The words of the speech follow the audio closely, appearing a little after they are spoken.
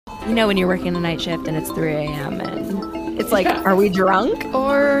You know when you're working a night shift and it's 3 a.m. and it's like, are we drunk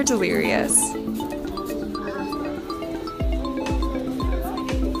or delirious?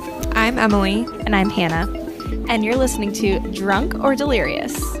 I'm Emily. And I'm Hannah. And you're listening to Drunk or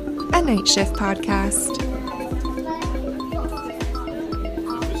Delirious, A night shift podcast.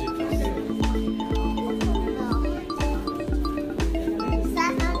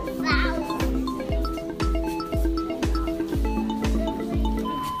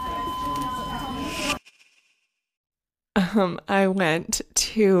 I went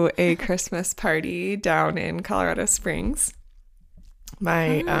to a Christmas party down in Colorado Springs.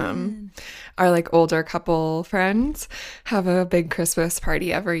 Our like older couple friends have a big Christmas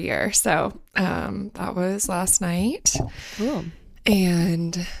party every year. So that was last night. Cool.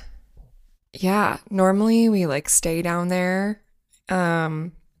 And yeah, normally we like stay down there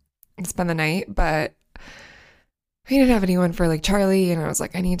and spend the night, but we didn't have anyone for like Charlie, and I was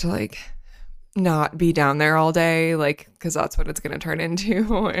like, I need to like not be down there all day, like, because that's what it's going to turn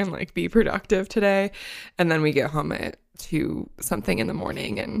into, and like be productive today. And then we get home at 2 something in the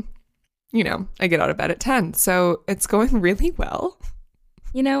morning, and you know, I get out of bed at 10, so it's going really well.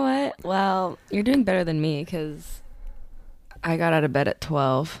 You know what? Well, you're doing better than me because I got out of bed at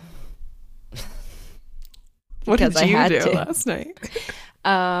 12. What did you do last night?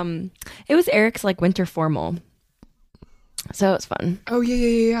 It was Eric's like winter formal. So it's fun. Oh,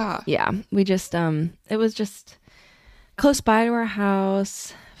 yeah. Yeah, we just, it was just close by to our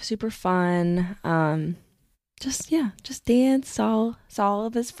house, super fun. Just danced, saw all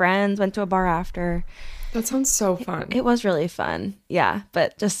of his friends, went to a bar after. That sounds so fun. It was really fun. Yeah,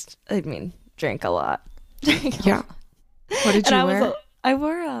 but just, I mean, drank a lot. Yeah. What did you wear?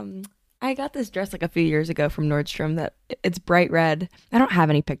 I got this dress like a few years ago from Nordstrom that it's bright red. I don't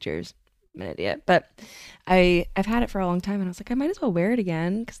have any pictures. I'm an idiot, but I've had it for a long time, and I was like, I might as well wear it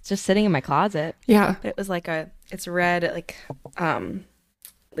again because it's just sitting in my closet. Yeah. It was like it's red, like,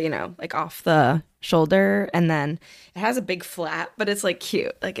 you know, like off the shoulder, and then it has a big flap, but it's like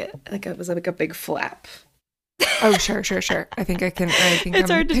cute, like it was like a big flap. Oh, sure. I think it's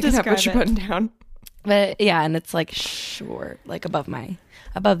hard to describe what you're putting down. But yeah, and it's like short, like above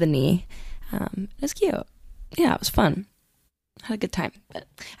the knee. It's cute. Yeah, it was fun. Had a good time. But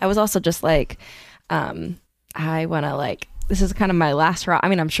I was also just like, I want to like, this is kind of my last route. I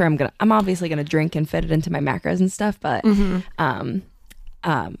mean, I'm obviously gonna drink and fit it into my macros and stuff, but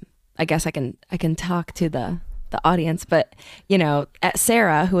I guess I can talk to the audience. But you know, at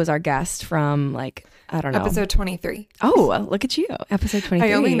Sarah, who was our guest from like, I don't know, episode 23. Oh, look at you, episode 23.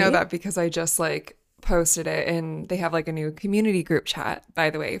 I only know that because I just like posted it, and they have like a new community group chat,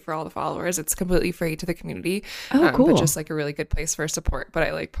 by the way, for all the followers. It's completely free to the community. Oh, cool. But just like a really good place for support. But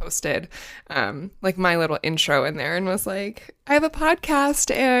I like posted like my little intro in there and was like, I have a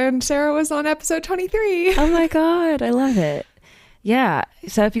podcast, and Sarah was on episode 23. Oh my God, I love it. Yeah.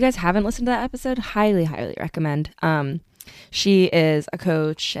 So if you guys haven't listened to that episode, highly, highly recommend. She is a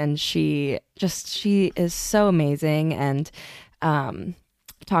coach, and she is so amazing, and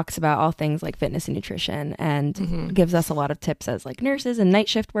talks about all things like fitness and nutrition, and gives us a lot of tips as like nurses and night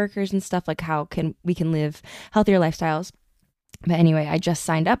shift workers and stuff, like how we can live healthier lifestyles. But anyway, I just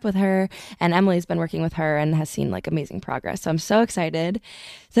signed up with her, and Emily's been working with her and has seen like amazing progress. So I'm so excited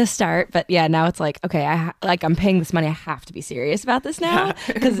to start. But yeah, now it's like, okay, I'm paying this money. I have to be serious about this now,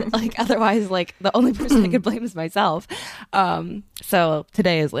 because like otherwise, like the only person I could blame is myself. So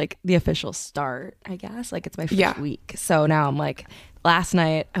today is like the official start, I guess. Like it's my first week. So now I'm like, last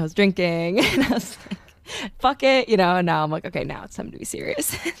night I was drinking and I was like, fuck it, you know, and now I'm like, okay, now it's time to be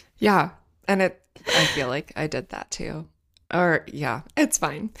serious. Yeah. And I feel like I did that too. Or yeah, it's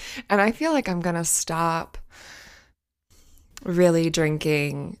fine. And I feel like I'm going to stop really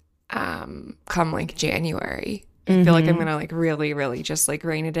drinking come like January. I feel like I'm going to like really, really just like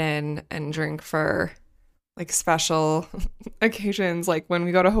rein it in and drink for like special occasions, like when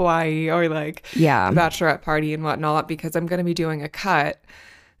we go to Hawaii or like the bachelorette party and whatnot, because I'm going to be doing a cut,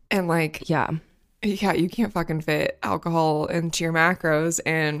 and like, yeah, you can't fucking fit alcohol into your macros.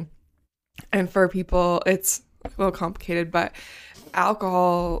 And for people, it's a little complicated, but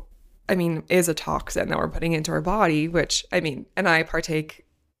alcohol, I mean, is a toxin that we're putting into our body, which I mean, and I partake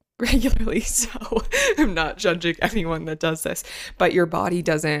regularly, so I'm not judging anyone that does this, but your body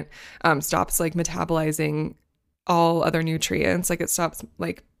doesn't stops like metabolizing all other nutrients, like it stops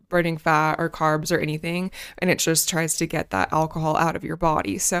like burning fat or carbs or anything, and it just tries to get that alcohol out of your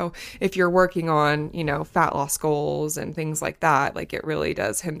body. So if you're working on, you know, fat loss goals and things like that, like it really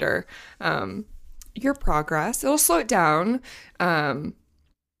does hinder your progress. It'll slow it down,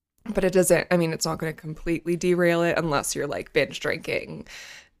 but it doesn't, I mean, it's not going to completely derail it unless you're like binge drinking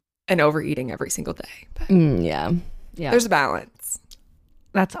and overeating every single day. But Yeah. there's a balance.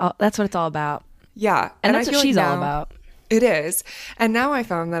 That's what it's all about. Yeah. And that's I what feel she's like all now about. It is. And now I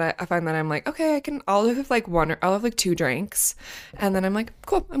find that I'm like, okay, I'll have like I'll have like 2 drinks. And then I'm like,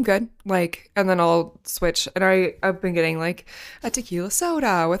 cool, I'm good. Like, and then I'll switch. And I've been getting like a tequila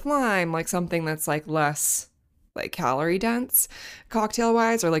soda with lime, like something that's like less like calorie dense cocktail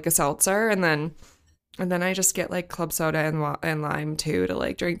wise, or like a seltzer. And then I just get like club soda and lime too to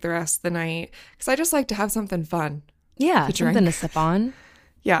like drink the rest of the night. Cause I just like to have something fun. Yeah. To Something drink. to sip on.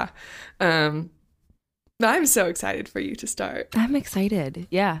 Yeah. I'm so excited for you to start. I'm excited.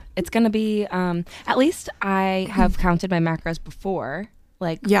 Yeah. It's going to be, at least I have counted my macros before.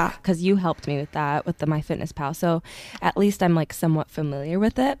 Like, Yeah. because you helped me with that with the MyFitnessPal. So at least I'm like somewhat familiar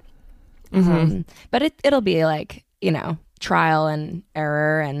with it. But it'll be like, you know, trial and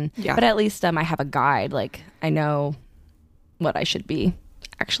error. But at least I have a guide. Like I know what I should be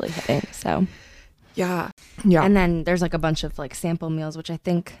actually hitting. So Yeah. And then there's like a bunch of like sample meals, which I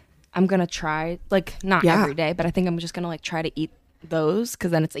think I'm going to try, like not every day, but I think I'm just going to like try to eat those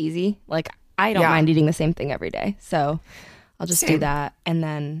because then it's easy. Like I don't mind eating the same thing every day. So I'll just do that. And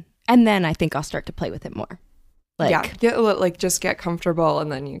then I think I'll start to play with it more. Like, just get comfortable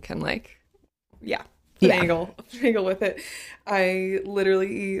and then you can like, finagle with it. I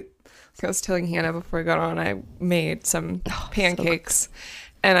was telling Hannah before I got on, I made some pancakes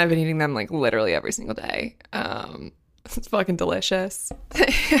and I've been eating them like literally every single day. It's fucking delicious.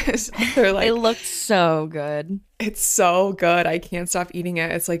 They're like, it looked so good. It's so good. I can't stop eating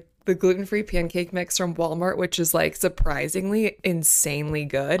it. It's like the gluten-free pancake mix from Walmart, which is like surprisingly insanely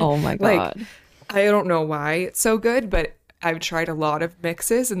good. Oh my God. Like, I don't know why it's so good, but I've tried a lot of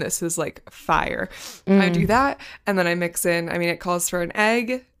mixes and this is like fire. I do that and then I mix in, it calls for an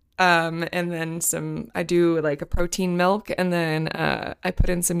egg, and then I do like a protein milk, and then I put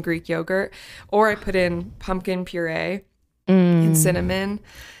in some Greek yogurt, or I put in pumpkin puree and cinnamon.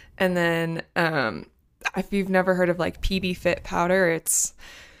 And then if you've never heard of like PB Fit powder, it's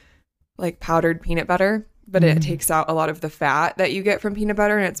like powdered peanut butter, but it takes out a lot of the fat that you get from peanut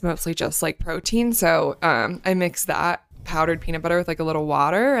butter, and it's mostly just like protein. So I mix that powdered peanut butter with like a little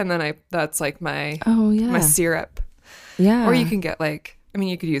water, and then that's like my my syrup. Yeah. Or you can get like,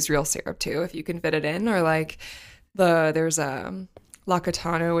 you could use real syrup too if you can fit it in, or like there's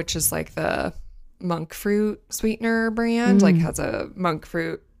Lacatano, which is like the monk fruit sweetener brand, like has a monk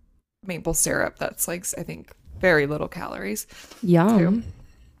fruit maple syrup that's like, I think, very little calories. Yum. Too.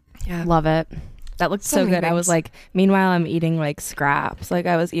 Yeah. Love it. That looked so good. Things. I was like, meanwhile, I'm eating like scraps. Like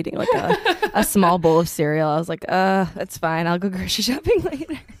I was eating like a small bowl of cereal. I was like, that's fine. I'll go grocery shopping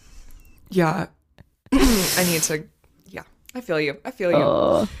later. Yeah. I need to. Yeah. I feel you.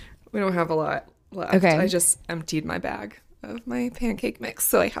 We don't have a lot left. Okay. I just emptied my bag of my pancake mix,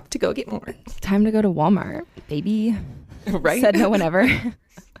 so I have to go get more. Time to go to Walmart, baby. Right? Said no one ever.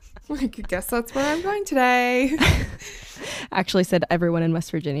 I guess that's where I'm going today. Actually said everyone in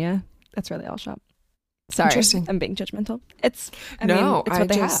West Virginia. That's where they all shop. Sorry, interesting. I'm being judgmental. It's what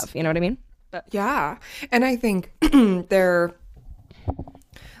they have. You know what I mean? But. Yeah. And I think their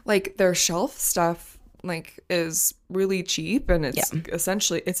shelf stuff like is really cheap, and it's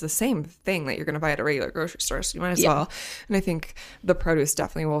essentially it's the same thing that you're going to buy at a regular grocery store, so you might as well. And I think the produce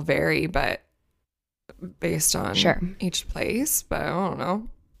definitely will vary, but based on each place. But I don't know.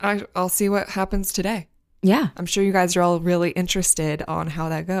 I'll see what happens today. Yeah. I'm sure you guys are all really interested on how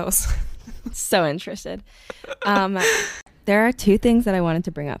that goes. So interested. There are 2 things that I wanted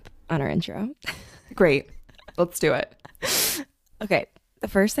to bring up on our intro. Great. Let's do it. Okay. The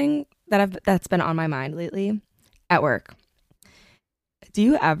first thing that's been on my mind lately at work. Do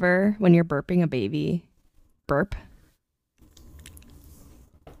you ever, when you're burping a baby, burp?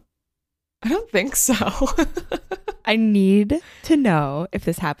 I don't think so. I need to know if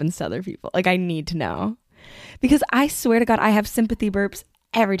this happens to other people. Like, I need to know. Because I swear to God, I have sympathy burps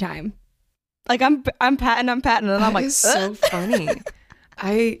every time. Like, I'm patting, and then I'm like, is so funny.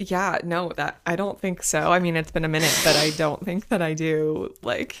 I don't think so. It's been a minute, but I don't think that I do.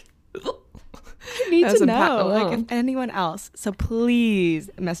 Like, I need to know, like, if anyone else. So please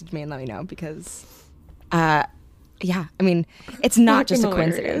message me and let me know, because, it's not just a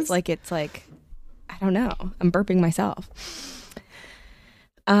coincidence. Hilarious. Like, it's like, I don't know. I'm burping myself.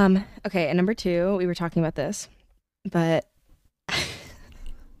 Okay, and number 2, we were talking about this, but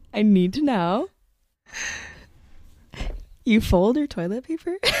I need to know. You fold your toilet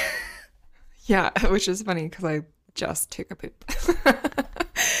paper? Yeah, which is funny because I just took a poop.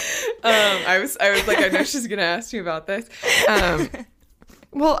 I was like, I know she's gonna ask me about this.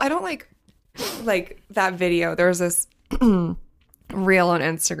 Well, I don't like that video. There was this reel on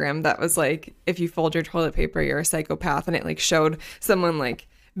Instagram that was like, if you fold your toilet paper, you're a psychopath, and it like showed someone like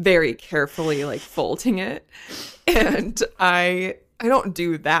very carefully like folding it, and I don't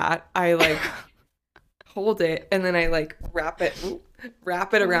do that. I like hold it and then I like wrap it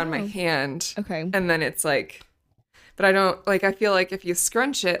around my hand. Okay. And then it's like, but I don't like, I feel like if you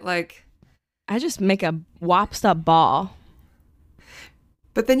scrunch it, like, I just make a whopped up ball.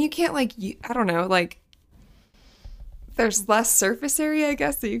 But then you can't like, I don't know, like there's less surface area, I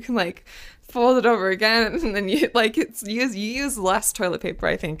guess, so you can like fold it over again, and then you like you use less toilet paper,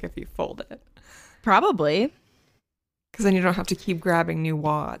 I think, if you fold it. Probably. Because then you don't have to keep grabbing new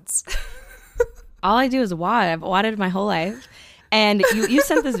wads. All I do is wad. I've wadded my whole life. And you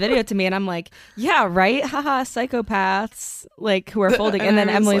sent this video to me, and I'm like, yeah, right? Haha, psychopaths, like, who are folding. And then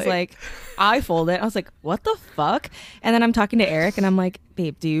Emily's like, I fold it. I was like, what the fuck? And then I'm talking to Eric, and I'm like,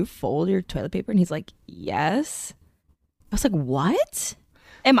 babe, do you fold your toilet paper? And he's like, yes. I was like, what?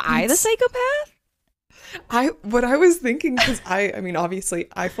 Am I the psychopath? What I was thinking, because I mean, obviously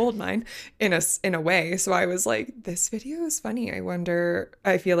I fold mine in a way. So I was like, this video is funny.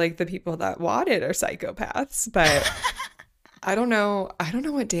 I feel like the people that wad it are psychopaths, but I don't know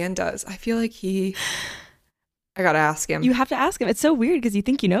what Dan does. I feel like I gotta ask him. You have to ask him. It's so weird because you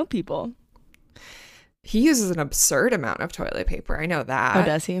think you know people. He uses an absurd amount of toilet paper. I know that. Oh,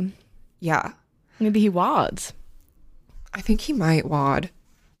 does he? Yeah. Maybe he wads. I think he might wad.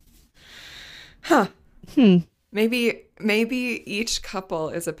 Huh. Maybe each couple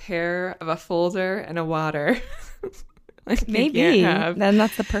is a pair of a folder and a wadder. Like maybe. Then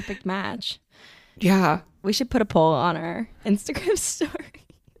that's the perfect match. Yeah. We should put a poll on our Instagram story.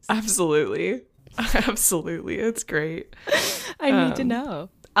 Absolutely. Absolutely. It's great. I need to know.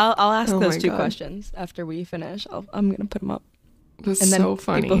 I'll ask those two questions after we finish. I'm going to put them up. That's and then so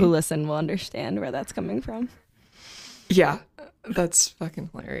funny. People who listen will understand where that's coming from. Yeah. That's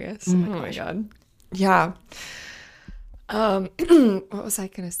fucking hilarious. Oh my God. Yeah. What was I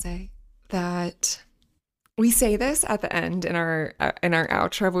going to say? That we say this at the end in our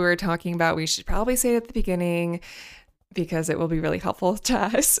outro. We were talking about we should probably say it at the beginning because it will be really helpful to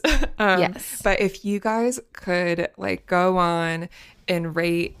us. Yes. But if you guys could like go on and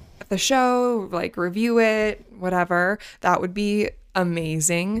rate the show, like review it, whatever, that would be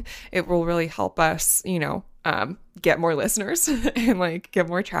amazing. It will really help us, get more listeners and like get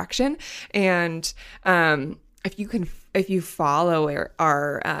more traction. And if you follow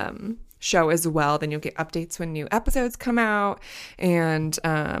our show as well, then you'll get updates when new episodes come out. And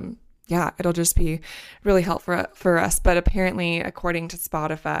it'll just be really helpful for us. But apparently, according to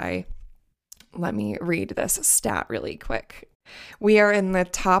Spotify, let me read this stat really quick. We are in the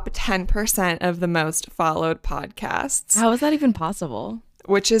top 10% of the most followed podcasts. How is that even possible?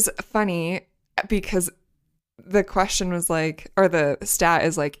 Which is funny because the question was like, or the stat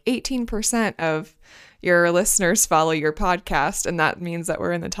is like 18% of your listeners follow your podcast, and that means that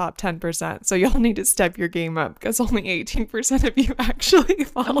we're in the top 10%. So y'all need to step your game up because only 18% of you actually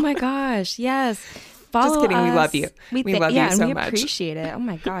follow. Oh my gosh, yes. Follow just kidding, us. we love you. We love you so much. We appreciate it. Oh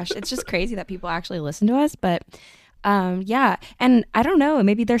my gosh, it's just crazy that people actually listen to us, but yeah. And I don't know,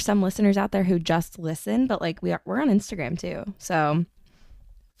 maybe there's some listeners out there who just listen, but like we're on Instagram too. So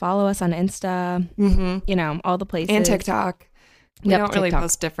follow us on Insta, all the places. And TikTok. We don't really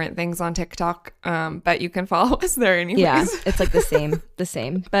post different things on TikTok, but you can follow us there anyways. Yeah, it's like the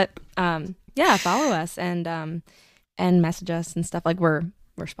same. But follow us and message us and stuff. Like we're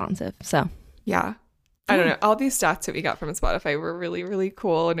responsive. So yeah. I don't know. All these stats that we got from Spotify were really, really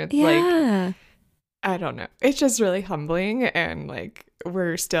cool. And it's like, I don't know. It's just really humbling. And like,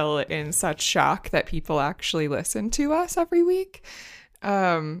 we're still in such shock that people actually listen to us every week.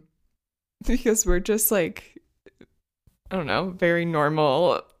 Because we're just like, I don't know, very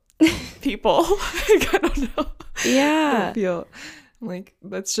normal people. Like, I don't know. Yeah. I feel like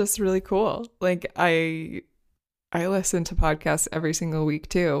that's just really cool. Like I listen to podcasts every single week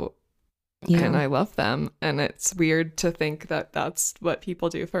too. Yeah. And I love them. And it's weird to think that that's what people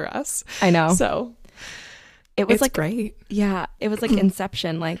do for us. I know. So it's like great. Yeah. It was like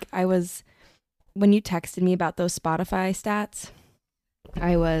Inception. Like when you texted me about those Spotify stats,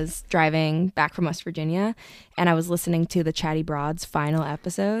 I was driving back from West Virginia and I was listening to the Chatty Broads final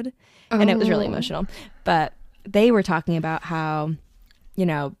episode and it was really emotional. But they were talking about how,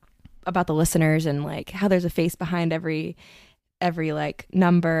 about the listeners and like how there's a face behind every like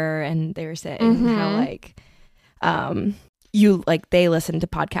number, and they were saying how like they listen to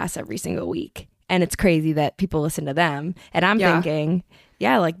podcasts every single week, and it's crazy that people listen to them. And I'm thinking,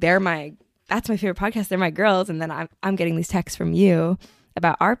 like that's my favorite podcast. They're my girls, and then I'm getting these texts from you,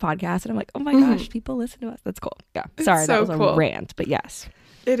 about our podcast, and I'm like, oh my gosh, people listen to us. That's cool. Yeah, sorry, that was a rant, but yes,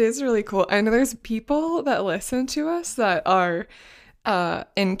 it is really cool. I know there's people that listen to us that are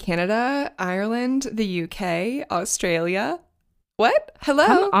in Canada, Ireland, the UK, Australia. What? Hello.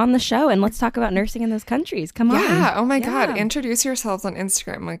 Come on the show and let's talk about nursing in those countries. Come on. Yeah. Oh my God. Introduce yourselves on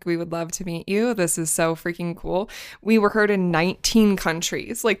Instagram. Like, we would love to meet you. This is so freaking cool. We were heard in 19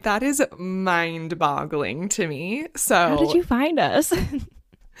 countries. Like, that is mind boggling to me. So, how did you find us?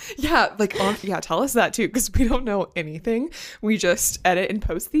 Yeah, like, yeah, tell us that too, because we don't know anything. We just edit and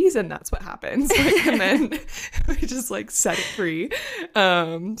post these, and that's what happens. Like, and then we just like set it free.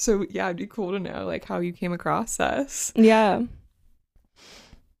 So yeah, it'd be cool to know like how you came across us. Yeah.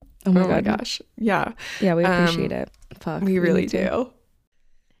 Oh my gosh. Yeah. Yeah, we appreciate it. Fuck. We really do.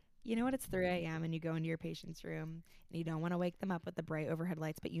 You know what? It's 3 a.m. and you go into your patient's room and you don't want to wake them up with the bright overhead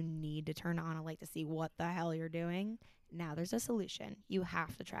lights, but you need to turn on a light to see what the hell you're doing. Now there's a solution. You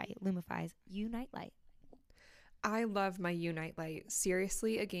have to try Lumify's Unite Light. I love my Unite Light.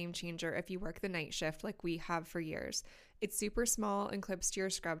 Seriously, a game changer if you work the night shift like we have for years. It's super small and clips to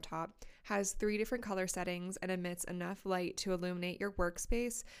your scrub top, has 3 different color settings, and emits enough light to illuminate your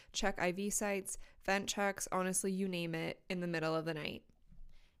workspace, check IV sites, vent checks, honestly, you name it, in the middle of the night.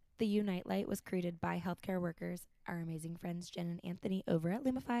 The Unite Light was created by healthcare workers, our amazing friends Jen and Anthony over at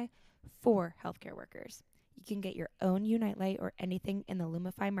Lumify, for healthcare workers. You can get your own Unite Light or anything in the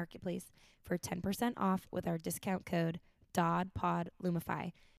Lumify marketplace for 10% off with our discount code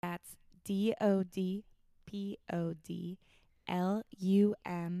DODPODLumify. That's DODPODLUMIFY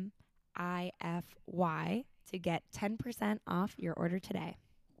to get 10% off your order today.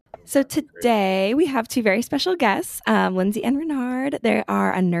 So today we have 2 very special guests, Lindsey and Renard. They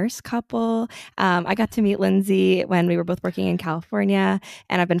are a nurse couple. I got to meet Lindsey when we were both working in California,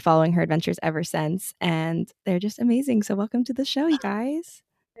 and I've been following her adventures ever since. And they're just amazing. So welcome to the show, you guys.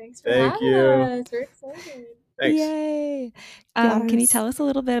 Thanks for having us. We're excited. Thanks. Yay. Can you tell us a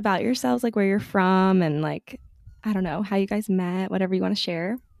little bit about yourselves, like where you're from and like, I don't know, how you guys met, whatever you want to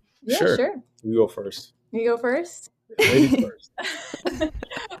share? Yeah, sure. You go first. You go first? Ladies first.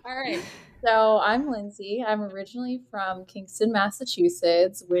 All right. So I'm Lindsey. I'm originally from Kingston,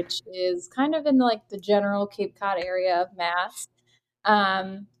 Massachusetts, which is kind of in like the general Cape Cod area of Mass.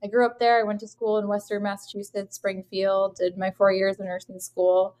 I grew up there. I went to school in Western Massachusetts, Springfield, did my 4 years of nursing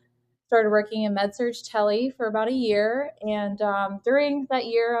school, started working in med-surg tele for about a year. And during that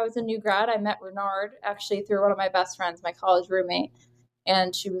year, I was a new grad. I met Renard actually through one of my best friends, my college roommate.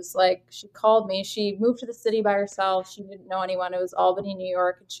 And she was like, she called me. She moved to the city by herself. She didn't know anyone. It was Albany, New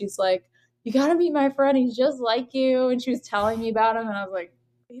York. And she's like, you got to meet my friend. He's just like you. And she was telling me about him. And I was like,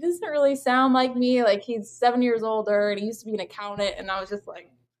 he doesn't really sound like me. Like, he's 7 years older and he used to be an accountant. And I was just like,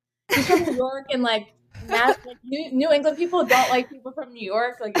 he's from New York. And like New England people don't like people from New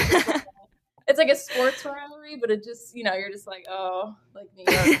York. Like, it's like a sports rivalry, but it just, you know, you're just like, oh, like New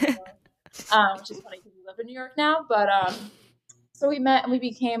York. Which is funny because we live in New York now. But, so we met and we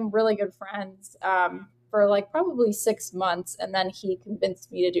became really good friends for like probably 6 months. And then he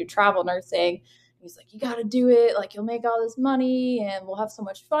convinced me to do travel nursing. He's like, you got to do it. Like, you'll make all this money and we'll have so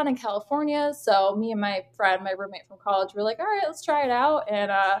much fun in California. So me and my friend, my roommate from college, were like, all right, let's try it out.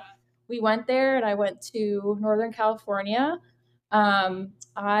 And we went there and I went to Northern California.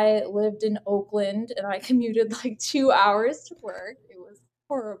 I lived in Oakland and I commuted like 2 hours to work. It was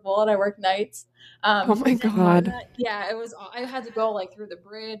horrible. And I worked nights. Oh my God. Yeah, it was. I had to go like through the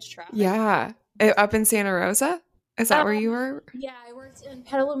bridge traffic. Yeah. Up in Santa Rosa? Is that where you were? Yeah, I worked in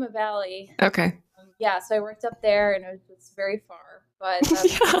Petaluma Valley. Okay. Yeah, so I worked up there and it was very far. But what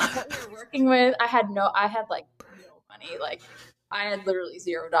we were working with, I had like no money. Like, I had literally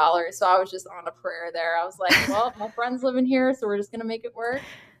 $0. So I was just on a prayer there. I was like, well, my friend's living here, so we're just gonna make it work.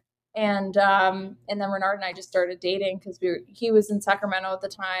 And then Renard and I just started dating because he was in Sacramento at the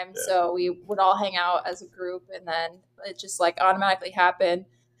time. Yeah. So we would all hang out as a group, and then it just like automatically happened.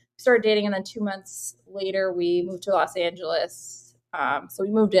 We started dating, and then 2 months later we moved to Los Angeles. So we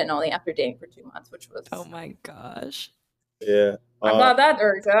moved in only after dating for 2 months, which was, oh my gosh. Yeah. I'm glad that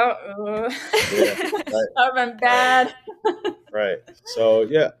worked out. Yeah, right. That would have been bad. Right. So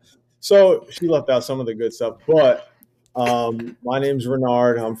yeah. So she left out some of the good stuff, but my name's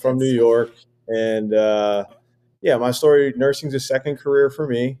Renard. I'm from New York, and yeah, my story, nursing's a second career for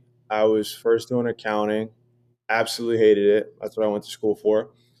me. I was first doing accounting, absolutely hated it. That's what I went to school for.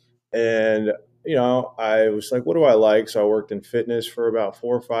 And, you know, I was like, what do I like? So I worked in fitness for about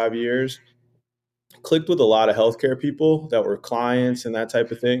 4 or 5 years, clicked with a lot of healthcare people that were clients and that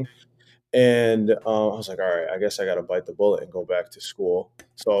type of thing. And I was like, all right, I guess I got to bite the bullet and go back to school.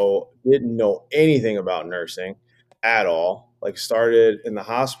 So didn't know anything about nursing at all. like started in the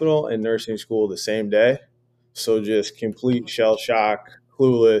hospital and nursing school the same day. So just complete shell shock,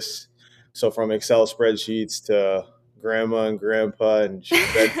 clueless. So from Excel spreadsheets to grandma and grandpa and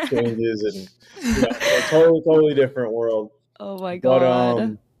bed changes and a totally different world. Oh my But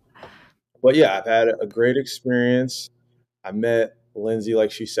God. but yeah, I've had a great experience. I met Lindsay,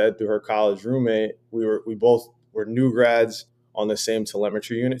 like she said, through her college roommate. We both were new grads on the same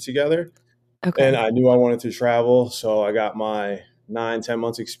telemetry unit together. And Okay. I knew I wanted to travel, so I got my 9-10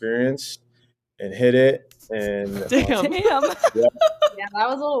 months experience and hit it. And Damn. Damn. yeah, Yeah, that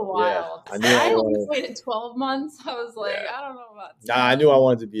was a little yeah, wild. I knew I I at wanted. least waited 12 months. I was like, Yeah, I don't know about nah, I knew I 10.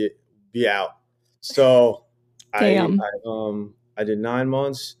 wanted to be out. So Damn. I did 9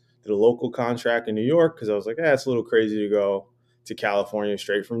 months, did a local contract in New York because I was like, it's a little crazy to go to California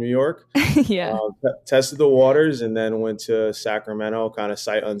straight from New York. Yeah. Tested the waters and then went to Sacramento, kind of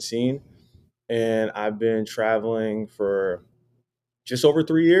sight unseen. And I've been traveling for just over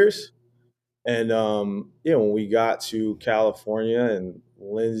 3 years. And yeah, when we got to California and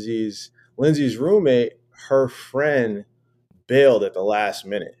Lindsay's roommate, her friend bailed at the last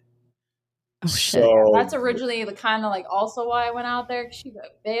minute. Oh shit. That's originally the kind of like also why I went out there. 'Cause she got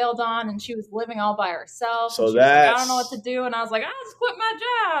bailed on and she was living all by herself. So and she was like, I don't know what to do. And I was like, I just quit my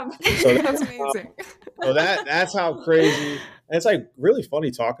job. So That's amazing. So that's how crazy. And it's like really funny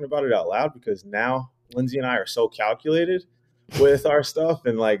talking about it out loud because now Lindsay and I are so calculated with our stuff,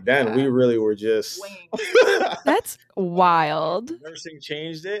 and like then we really were just That's wild. nursing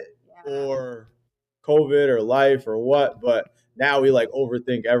changed it, or COVID, or life, or what. But now we like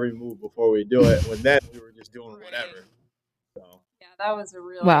overthink every move before we do it. When then we were just doing whatever. So Yeah, that was a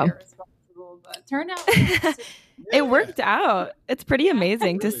really Wow. irresponsible, but it turned out It worked out. It's pretty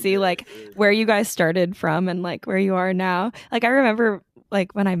amazing to see like where you guys started from and like where you are now. Like I remember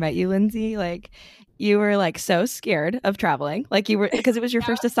like when I met you, Lindsay, like you were like so scared of traveling. Like you were, because it was your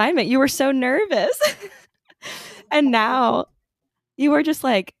first assignment. You were so nervous. And now you were just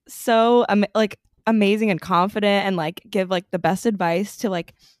like so like amazing and confident and like give like the best advice to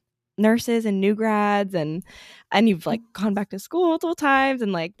like nurses and new grads, and you've like gone back to school multiple times,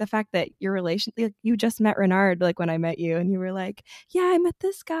 and like the fact that your relation, like, you just met Renard like when I met you and you were like, yeah, I met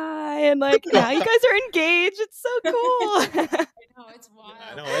this guy, and like now you guys are engaged. It's so cool. I know, it's wild.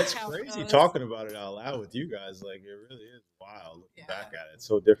 I know it's crazy talking about it out loud with you guys. Like it really is wild looking back at it. It's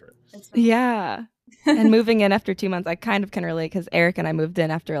so different. Yeah. And moving in after 2 months, I kind of can relate because Eric and I moved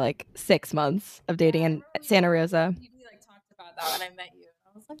in after like 6 months of dating in Santa Rosa. We like talked about that when I met you.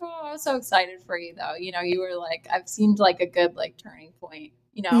 I was like, oh, I was so excited for you though. You know, you were like, I've seemed like a good like turning point,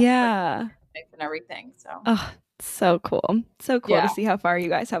 you know, Yeah. for life and everything. So Oh, so cool. So cool to see how far you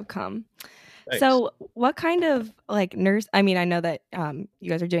guys have come. Thanks. So what kind of like nurse, I mean, I know that you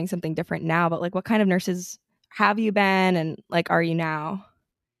guys are doing something different now, but like what kind of nurses have you been and like are you now?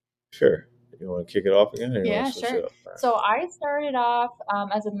 Sure. You want to kick it off again? Or you yeah, want to switch sure. it up? So I started off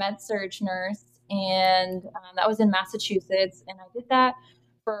as a med surg nurse, and that was in Massachusetts, and I did that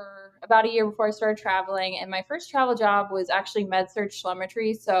for about a year before I started traveling. And my first travel job was actually med surg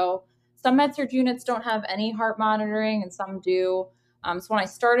telemetry. So some med surg units don't have any heart monitoring, and some do. So when I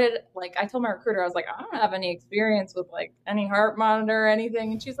started, like I told my recruiter, I was like, I don't have any experience with like any heart monitor or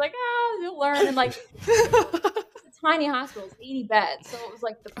anything, and she's like, you'll learn. And like it's a tiny hospital, it's 80 beds, so it was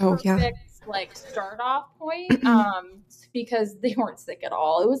like the perfect like start off point because they weren't sick at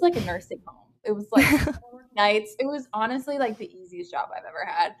all. It was like a nursing home. It was like 4 nights. It was honestly like the easiest job I've ever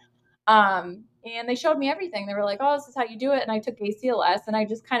had. And they showed me everything. They were like, oh, this is how you do it. And I took ACLS and I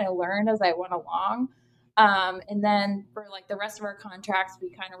just kind of learned as I went along. And then for like the rest of our contracts, we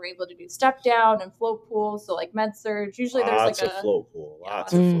kind of were able to do step down and float pools. So like med surg, usually there's Lots like of float pool.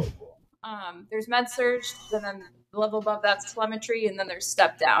 Lots of float pool. There's med surg, and then the level above that's telemetry, and then there's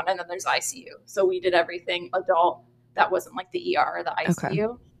step down, and then there's ICU. So we did everything adult that wasn't like the ER or the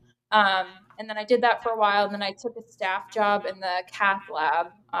ICU. And then I did that for a while, and then I took a staff job in the cath lab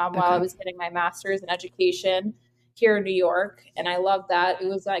while I was getting my master's in education here in New York, and I loved that. It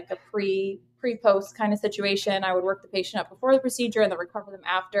was like a pre-post kind of situation. I would work the patient up before the procedure and then recover them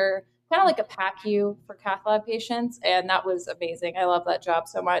after, kind of like a PACU for cath lab patients, and that was amazing. I love that job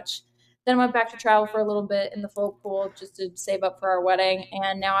so much. Then I went back to travel for a little bit in the float pool just to save up for our wedding.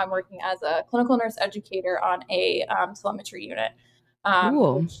 And now I'm working as a clinical nurse educator on a telemetry unit,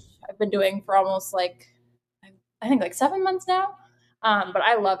 which I've been doing for almost like, I think like 7 months now. But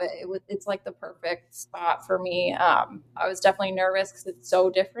I love it. It's like the perfect spot for me. I was definitely nervous because it's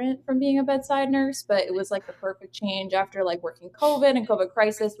so different from being a bedside nurse, but it was like the perfect change after like working COVID and COVID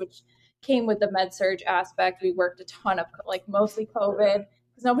crisis, which came with the med surg aspect. We worked a ton of like mostly COVID,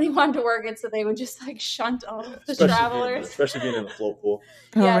 because nobody wanted to work it, so they would just like shunt all of the especially travelers. being in the float pool.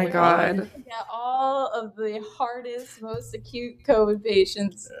 Oh Yeah, my they God. wanted to get all of the hardest, most acute COVID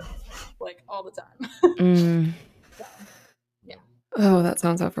patients, like all the time. Mm. So, yeah. Oh, that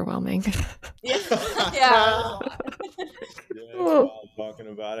sounds overwhelming. Yeah. Yeah. It was a lot. Yeah, it's wild talking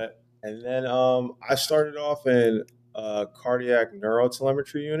about it. And then I started off in a cardiac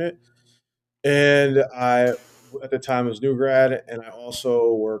neurotelemetry unit, and I at the time was new grad, and I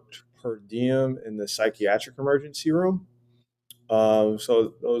also worked per diem in the psychiatric emergency room.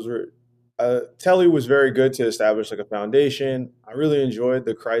 So those were Telly was very good to establish like a foundation. I really enjoyed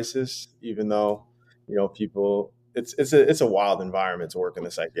the crisis, even though people. It's a wild environment to work in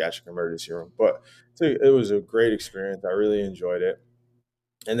the psychiatric emergency room, but it was a great experience. I really enjoyed it.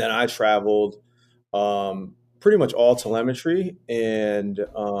 And then I traveled pretty much all telemetry and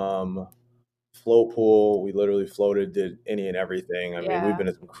float pool. We literally floated, did any and everything. I mean, we've been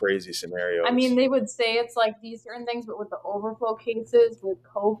in some crazy scenarios. I mean, they would say it's like these certain things, but with the overflow cases with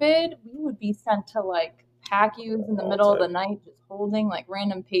COVID, we would be sent to like PACUs in the middle of the night, just holding like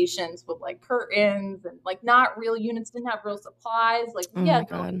random patients with like curtains and like not real units, didn't have real supplies. Like we had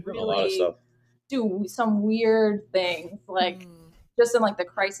to a lot of really stuff. do some weird things, like just in like the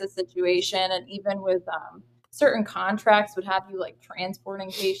crisis situation, and even with certain contracts would have you like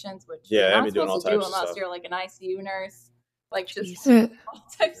transporting patients, which you're not supposed to do unless you're like an ICU nurse. Like just all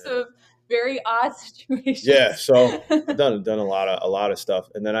types of very odd situations. Yeah, so I've done a lot of stuff,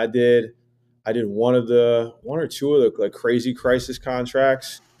 and then I did one or two of the like crazy crisis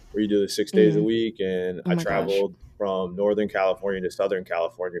contracts where you do the 6 days a week, and I traveled from Northern California to Southern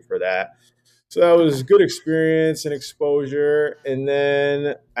California for that. So that was a good experience and exposure. And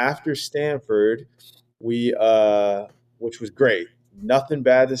then after Stanford, we which was great. Nothing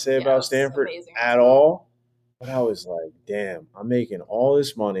bad to say about Stanford at all. But I was like, damn, I'm making all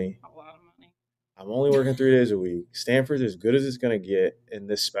this money. A lot of money. I'm only working 3 days a week. Stanford's as good as it's gonna get in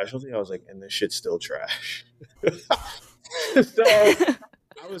this specialty. I was like, and this shit's still trash. So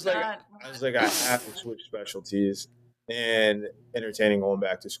I was like, I have to switch specialties and entertaining going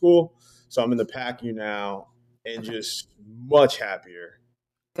back to school. So I'm in the PACU now and just much happier.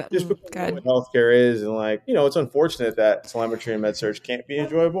 Just because what healthcare is, and like, it's unfortunate that telemetry and med surg can't be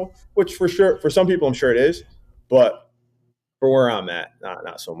enjoyable, which for sure, for some people, I'm sure it is. But for where I'm at,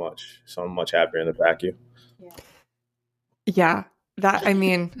 not so much. So I'm much happier in the PACU. Yeah. That, I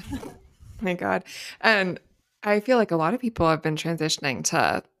mean, my God. And I feel like a lot of people have been transitioning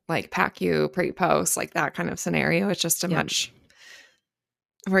to like PACU, pre-post, like that kind of scenario. It's just a much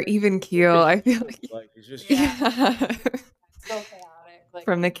more even keel. I feel like it's just so chaotic. Like,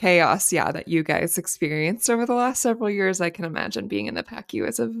 from the chaos, that you guys experienced over the last several years, I can imagine being in the PACU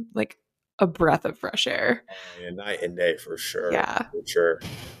as a breath of fresh air. Night and day for sure. Yeah, for sure.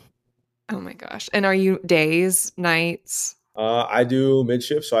 Oh my gosh! And are you days, nights? I do mid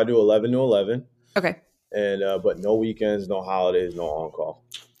shift, so I do 11 to 11. Okay. And but no weekends, no holidays, no on call.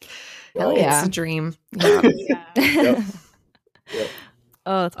 Hell yeah, it's a dream. Yeah. Yep.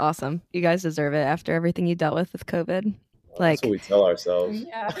 Oh, that's awesome. You guys deserve it after everything you dealt with COVID. That's what we tell ourselves.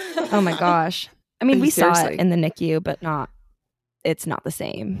 Yeah. Oh my gosh. I mean, we Seriously. saw it in the NICU, but it's not the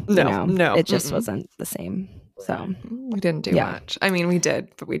same. No. It just wasn't the same. So we didn't do much. I mean, we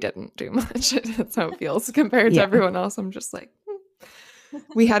did, but we didn't do much. That's how it feels compared to everyone else. I'm just like,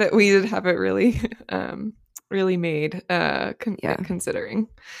 we did have it really, really made, considering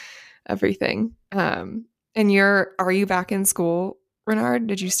everything. And are you back in school, Renard?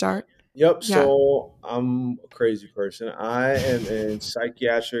 Did you start? Yep. So I'm a crazy person. I am in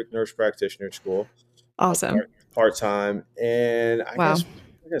psychiatric nurse practitioner school. Awesome. Part-time. And I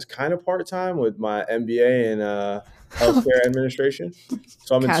guess kind of part-time with my MBA in healthcare administration.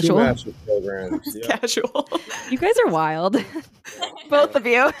 So I'm in 2 master's programs. Yeah. Casual. You guys are wild. Both of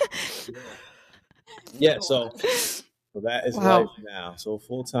you. Yeah. So that is life now. So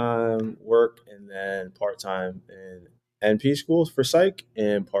full-time work and then part-time in NP schools for psych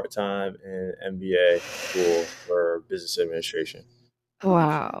and part-time in MBA school for business administration.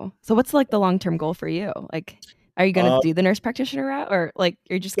 Wow. So what's like the long-term goal for you? Like, are you going to do the nurse practitioner route, or like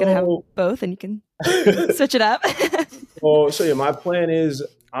you're just going to have both and you can switch it up? My plan is,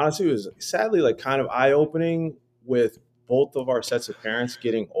 honestly, it was sadly like kind of eye-opening with both of our sets of parents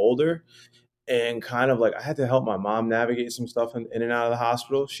getting older, and kind of like I had to help my mom navigate some stuff in and out of the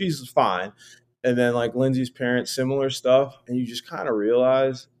hospital. She's fine. And then like Lindsay's parents, similar stuff. And you just kind of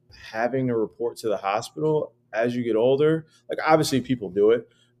realize having to report to the hospital as you get older, like obviously people do it,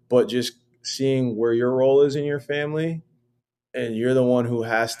 but just seeing where your role is in your family and you're the one who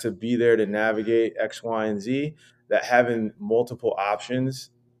has to be there to navigate X, Y, and Z, that having multiple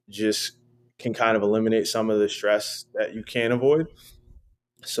options just can kind of eliminate some of the stress that you can't avoid.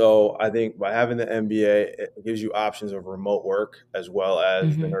 So I think by having the MBA, it gives you options of remote work as well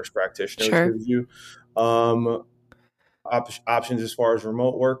as the nurse practitioner, which Sure. gives you um, options as far as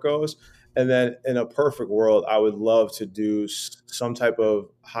remote work goes. And then in a perfect world, I would love to do some type of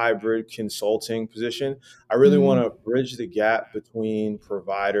hybrid consulting position. I really want to bridge the gap between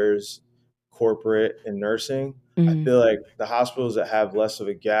providers, corporate, and nursing. I feel like the hospitals that have less of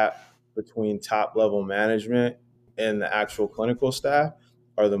a gap between top level management and the actual clinical staff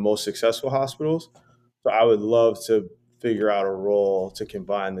are the most successful hospitals. So I would love to figure out a role to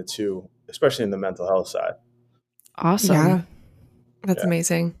combine the two, especially in the mental health side. Awesome. Yeah. That's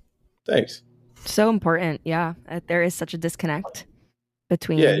amazing. Thanks. So important. Yeah. There is such a disconnect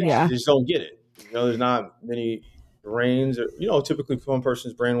between. You just don't get it. There's not many brains. Typically one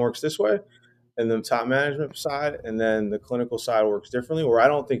person's brain works this way, and the top management side, and then the clinical side works differently, where I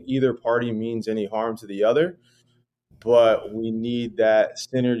don't think either party means any harm to the other, but we need that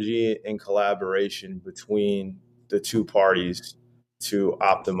synergy and collaboration between the two parties to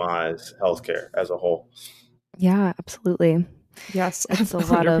optimize healthcare as a whole. Yeah, absolutely. Yes. It's a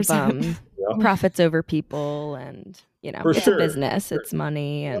lot of 100%. profits over people, and it's a business, it's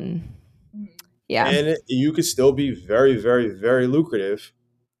money, and and you could still be very, very, very lucrative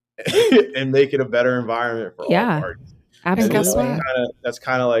and make it a better environment for all parties. Absolutely. And guess what? That's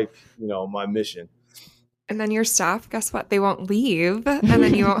kind of like my mission. And then your staff, guess what? They won't leave, and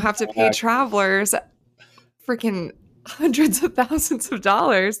then you won't have to pay travelers freaking hundreds of thousands of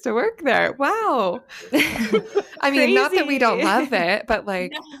dollars to work there. Wow. I mean, not that we don't love it, but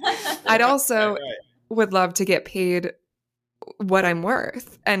like, I'd also would love to get paid what I'm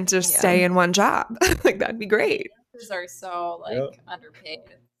worth and just stay in one job. Like, that'd be great. Nurses are so underpaid.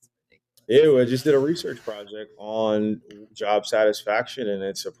 Yeah, I just did a research project on job satisfaction, and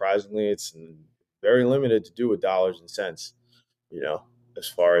it's very limited to do with dollars and cents, as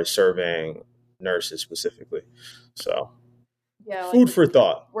far as surveying nurses specifically. So, food for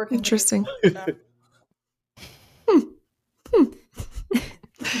thought. Interesting.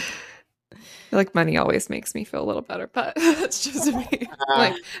 Like, money always makes me feel a little better, but that's just me.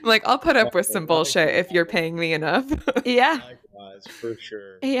 I'm like, I'll put up with some bullshit if you're paying me enough. Yeah. Likewise, for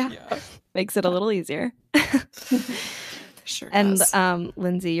sure. Yeah. Makes it a little easier. Sure. And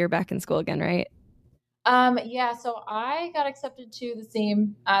Lindsey, you're back in school again, right? So I got accepted to the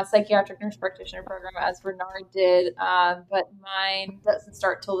same psychiatric nurse practitioner program as Renard did, but mine doesn't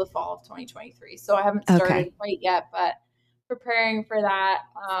start till the fall of 2023. So I haven't started quite yet, but preparing for that.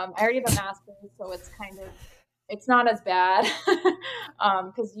 I already have a master's, so it's not as bad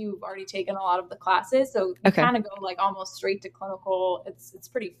because you've already taken a lot of the classes. So you kind of go like almost straight to clinical. It's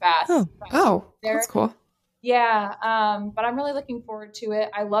pretty fast. That's cool. Yeah, but I'm really looking forward to it.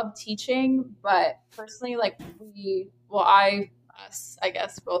 I love teaching, but personally, I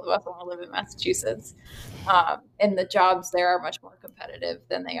guess both of us want to live in Massachusetts, and the jobs there are much more competitive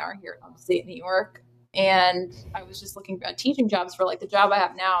than they are here in upstate New York. And I was just looking at teaching jobs for like the job I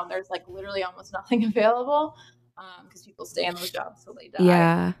have now, and there's like literally almost nothing available because people stay in those jobs till they die.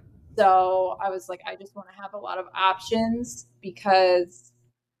 Yeah. So I was like, I just want to have a lot of options because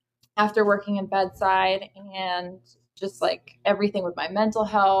after working in bedside and just like everything with my mental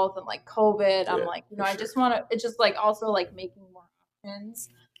health and like COVID, I'm like, I just want to, it's just like also like making more options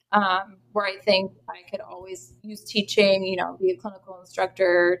where I think I could always use teaching, be a clinical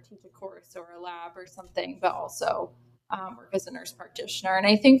instructor, teach a course or a lab or something, but also work as a nurse practitioner. And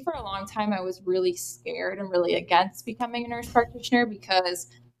I think for a long time, I was really scared and really against becoming a nurse practitioner because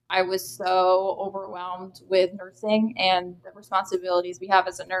I was so overwhelmed with nursing and the responsibilities we have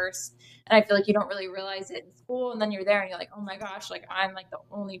as a nurse. And I feel like you don't really realize it in school. And then you're there and you're like, oh my gosh, like I'm like the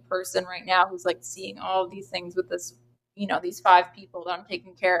only person right now who's like seeing all of these things with this, these 5 people that I'm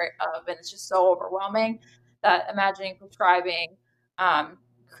taking care of. And it's just so overwhelming that imagining prescribing,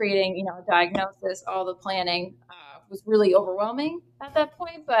 creating, a diagnosis, all the planning was really overwhelming at that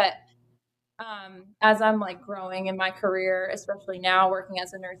point. But as I'm like growing in my career, especially now working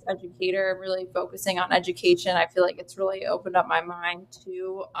as a nurse educator, really focusing on education, I feel like it's really opened up my mind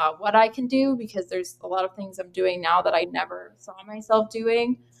to what I can do because there's a lot of things I'm doing now that I never saw myself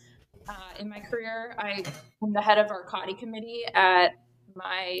doing in my career. I'm the head of our CAUTI committee at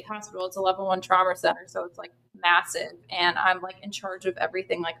my hospital. It's a level 1 trauma center, so it's like massive. And I'm like in charge of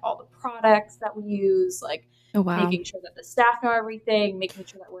everything, like all the products that we use, like making sure that the staff know everything, making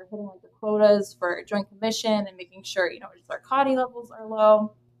sure that we're hitting like the quotas for Joint Commission and making sure, just our CAUTI levels are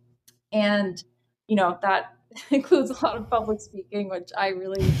low. And, that includes a lot of public speaking, which I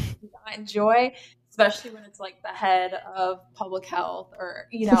really do not enjoy. especially when it's like the head of public health or,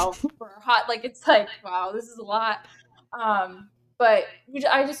 you know, for a hot, like it's like, wow, this is a lot. But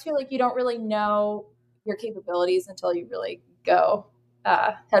I just feel like you don't really know your capabilities until you really go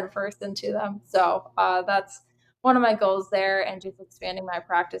head first into them. So that's one of my goals there, and just expanding my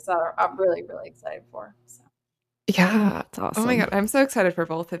practice that I'm really, really excited for. So. Yeah. That's awesome. Oh my God. I'm so excited for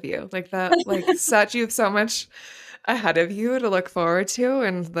both of you. Like that, like you have so much ahead of you to look forward to,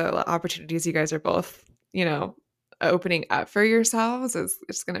 and the opportunities you guys are both, you know, opening up for yourselves is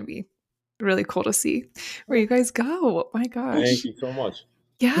it's going to be really cool to see where you guys go. Oh my gosh. Thank you so much.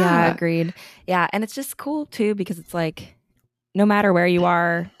 Yeah, agreed. Yeah, and it's just cool too because it's like no matter where you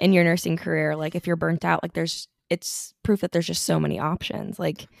are in your nursing career, like if you're burnt out, like it's proof that there's just so many options.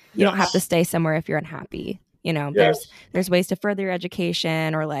 Like you don't have to stay somewhere if you're unhappy. You know, there's ways to further your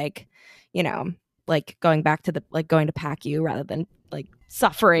education, or like, you know, like going back to going to PACU rather than like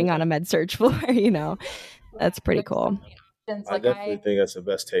suffering on a med surg floor, you know. That's pretty cool. I definitely think that's the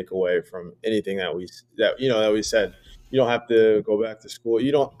best takeaway from anything that we said. You don't have to go back to school.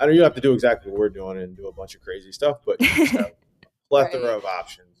 You don't have to do exactly what we're doing and do a bunch of crazy stuff, but you just have a plethora of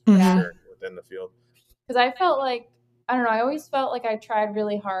options for sure within the field. Because I felt like, I don't know, I always felt like I tried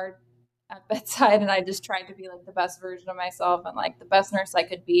really hard at bedside, and I just tried to be like the best version of myself and like the best nurse I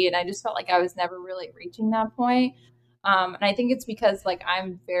could be. And I just felt like I was never really reaching that point. And I think it's because like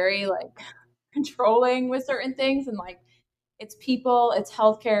I'm very like controlling with certain things, and like it's people, it's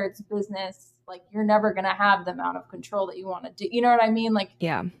healthcare, it's business. Like you're never going to have the amount of control that you want to do. You know what I mean? Like,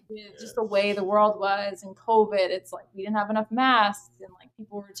 just the way the world was in COVID, it's like we didn't have enough masks, and like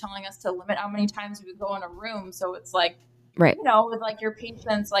people were telling us to limit how many times we would go in a room. So it's like, you know, with like your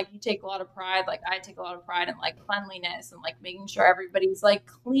patients, like you take a lot of pride, like I take a lot of pride in like cleanliness and like making sure everybody's like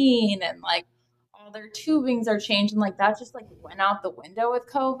clean, and like all their tubings are changed, and like that just like went out the window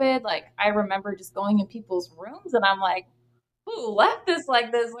with COVID. Like I remember just going in people's rooms and I'm like, who left this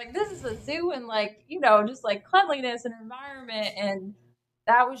like this? Like this is a zoo, and like, you know, just like cleanliness and environment. And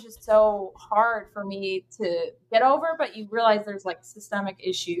that was just so hard for me to get over. But you realize there's like systemic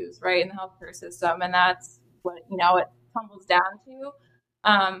issues, right, in the healthcare system, and that's what, you know, it tumbles down to.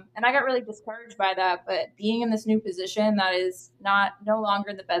 And I got really discouraged by that. But being in this new position that is no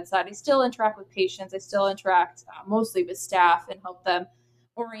longer in the bedside, I still interact with patients. I still interact mostly with staff and help them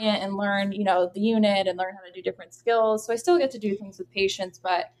orient and learn, you know, the unit and learn how to do different skills. So I still get to do things with patients,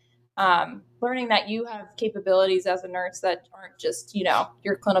 but learning that you have capabilities as a nurse that aren't just, you know,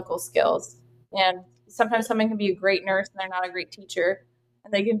 your clinical skills. And sometimes someone can be a great nurse and they're not a great teacher,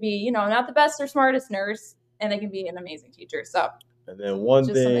 and they can be, you know, not the best or smartest nurse, and they can be an amazing teacher. So and then one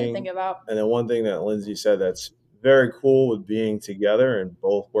thing to think about. And then one thing that Lindsey said that's very cool with being together and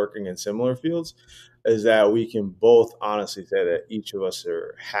both working in similar fields is that we can both honestly say that each of us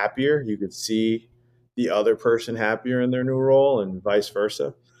are happier. You could see the other person happier in their new role and vice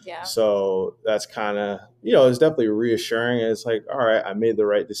versa. Yeah. So that's kind of, you know, it's definitely reassuring. And it's like, all right, I made the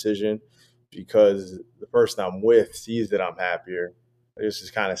right decision because the person I'm with sees that I'm happier. This is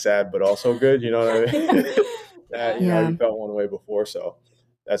kind of sad, but also good. You know what I mean? That, you know, you felt one way before. So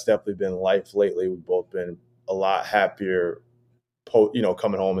that's definitely been life lately. We've both been a lot happier, you know,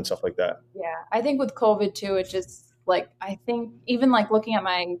 coming home and stuff like that. Yeah. I think with COVID too, it just like, I think even like looking at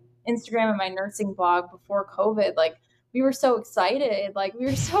my Instagram and my nursing blog before COVID, like we were so excited. Like we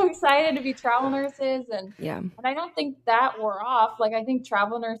were so excited to be travel nurses. And I don't think that wore off. Like I think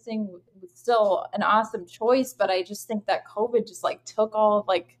travel nursing was still an awesome choice, but I just think that COVID just like took all of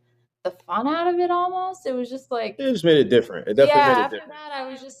like the fun out of it almost. It was just like, it just made it different. It definitely made it different. After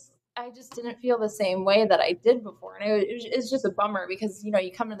that, I just didn't feel the same way that I did before. And it's just a bummer because, you know,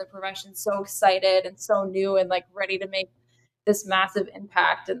 you come to the profession so excited and so new and like ready to make this massive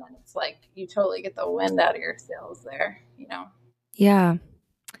impact. And then it's like, you totally get the wind out of your sails there, you know? Yeah.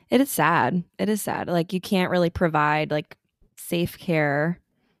 It is sad. It is sad. Like you can't really provide like safe care,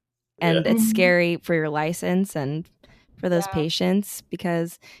 and it's scary for your license and for those patients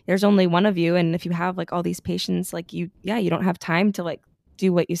because there's only one of you. And if you have like all these patients, like you don't have time to like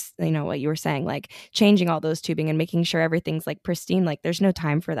do what you know, what you were saying, like changing all those tubing and making sure everything's like pristine. Like there's no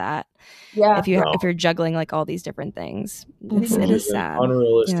time for that. Yeah. If you're juggling like all these different things, it is sad.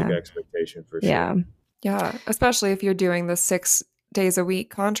 Unrealistic expectation for sure. Yeah. Yeah. Especially if you're doing the 6 days a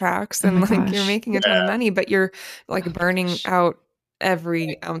week contracts and you're making a ton of money, but you're like burning out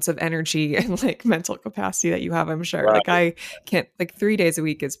every ounce of energy and like mental capacity that you have, I'm sure. Right. Like I can't, like 3 days a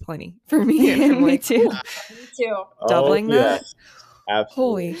week is plenty for me. And I'm like, me too. Me too. Doubling that.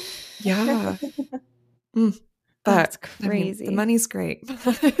 Absolutely. Holy. Yeah. That's crazy. I mean, the money's great.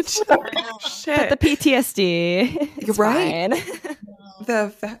 Shit. But the PTSD. You're right.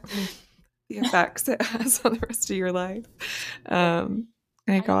 the effects it has on the rest of your life.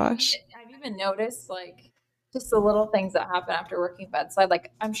 My gosh. I've even noticed like just the little things that happen after working bedside.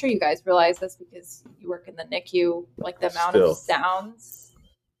 Like I'm sure you guys realize this because you work in the NICU, like the amount of sounds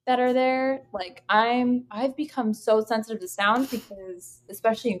that are there. Like I've become so sensitive to sound because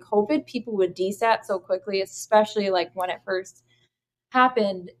especially in COVID, people would desat so quickly, especially like when it first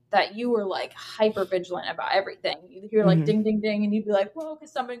happened, that you were like hyper vigilant about everything. You hear like ding ding ding and you'd be like, whoa,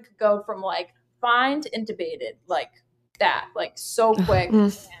 because somebody could go from like fine to intubated like that, like so quick.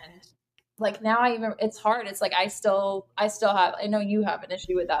 And like now it's hard. It's like I still have, I know you have an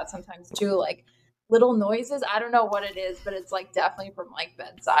issue with that sometimes too, like little noises. I don't know what it is, but it's like definitely from like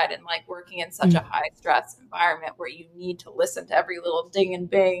bedside and like working in such a high stress environment where you need to listen to every little ding and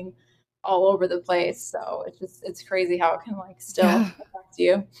bang all over the place. So it's crazy how it can like still affect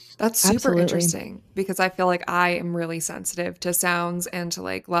you. That's super interesting because I feel like I am really sensitive to sounds and to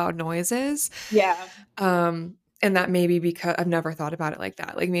like loud noises. Yeah. And that maybe because I've never thought about it like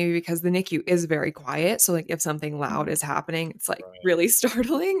that. Like maybe because the NICU is very quiet. So like if something loud is happening, it's like really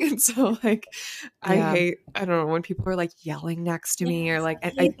startling. And so like I don't know when people are like yelling next to me or like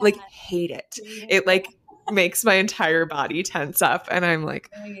I like hate it. It like makes my entire body tense up. And I'm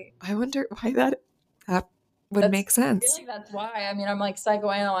like, I wonder why that would make sense. I feel like that's why. I mean, I'm like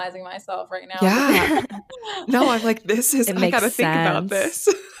psychoanalyzing myself right now. Yeah. No, I'm like, I gotta think about this.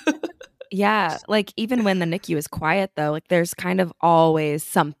 Yeah, like even when the NICU is quiet though, like there's kind of always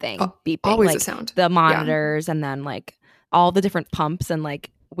something beeping. Always like a sound. The monitors and then like all the different pumps, and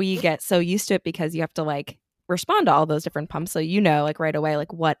like we get so used to it because you have to like respond to all those different pumps. So you know like right away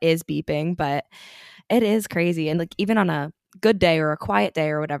like what is beeping, but it is crazy. And like even on a good day or a quiet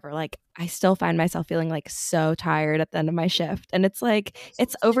day or whatever, like I still find myself feeling like so tired at the end of my shift. And it's like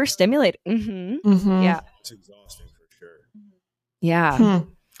it's overstimulating. Yeah. It's exhausting for sure. Yeah.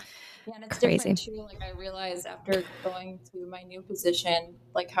 Yeah, and it's crazy. different too. Like I realized after going to my new position,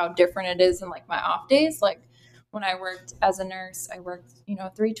 like how different it is in like my off days. Like when I worked as a nurse, I worked,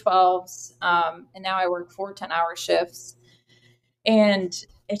 3 12s, and now I work 4 10-hour shifts. And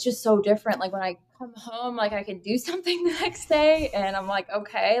it's just so different. Like when I come home, like I can do something the next day and I'm like,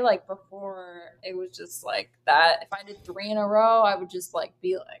 okay, like before it was just like that. If I did 3 in a row, I would just like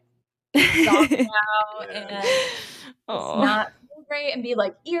be like zonked out and it's not great and be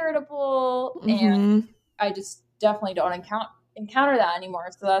like irritable. And I just definitely don't encounter that anymore.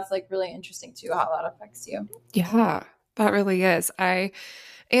 So that's like really interesting too, how that affects you. Yeah, that really is. And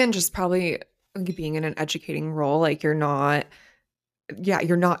just probably being in an educating role, like you're not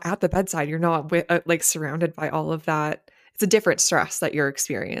at the bedside. You're not like surrounded by all of that. It's a different stress that you're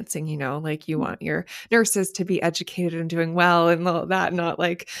experiencing, like you want your nurses to be educated and doing well and all that, not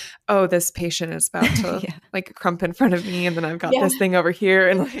like, oh, this patient is about to like crump in front of me. And then I've got this thing over here.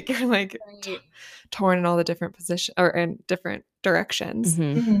 And like, you're like torn in all the different positions or in different directions.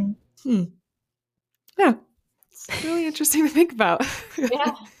 Yeah. It's really interesting to think about.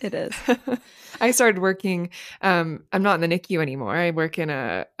 Yeah, it is. I started working, I'm not in the NICU anymore. I work in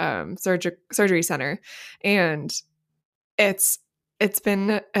a surgery center, and it's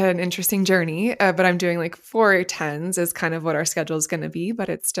been an interesting journey, but I'm doing like 4 10s is kind of what our schedule is going to be, but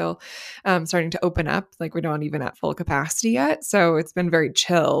it's still starting to open up. Like we're not even at full capacity yet. So it's been very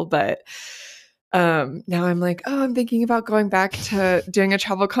chill, but now I'm like, I'm thinking about going back to doing a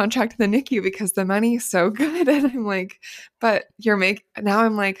travel contract in the NICU because the money is so good. And I'm like, but now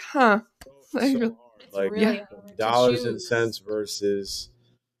I'm like, So hard. Like really dollars and cents versus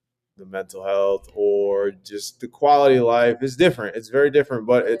the mental health or just the quality of life is different. It's very different,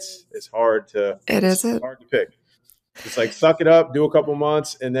 but it's hard to hard to pick. It's like suck it up, do a couple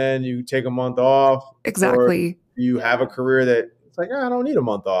months, and then you take a month off. Exactly. Or you have a career that it's like, I don't need a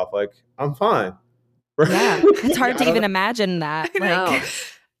month off. Like I'm fine. Yeah, it's hard to even imagine that. Like,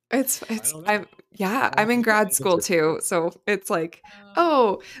 I'm in grad school too, so it's like,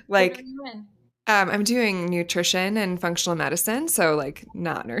 I'm doing nutrition and functional medicine, so like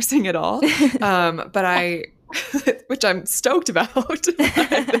not nursing at all. But which I'm stoked about. I'm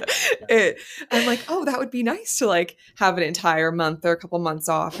like, that would be nice to like have an entire month or a couple months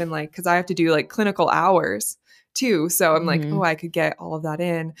off, and like because I have to do like clinical hours too, so I'm like, I could get all of that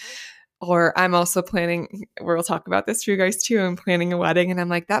in. Or I'm also planning, we'll talk about this for you guys too. I'm planning a wedding and I'm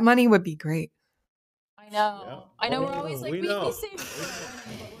like, that money would be great. I know. Yeah. I know. We're always like, we say,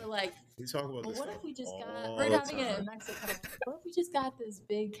 but we're like, we talk about this. What if we just we're having it in Mexico. What if we just got this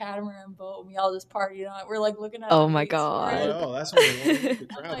big catamaran boat and we all just partied on it? We're like looking at oh my God. That's only 1 week to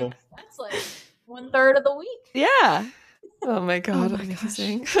travel. Like, that's like 1/3 of the week. Yeah. Oh my God.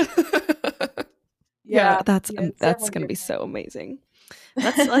 Amazing. Yeah. That's going to be so amazing.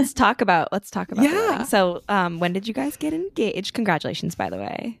 let's talk about the Yeah. wedding. So, when did you guys get engaged? Congratulations, by the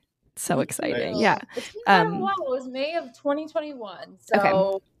way. So exciting. Thanks. Yeah. It's been kind of a while. It was May of 2021.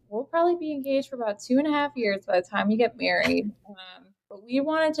 So we'll probably be engaged for about 2.5 years by the time we get married. But we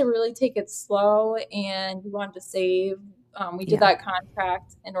wanted to really take it slow and we wanted to save. We did that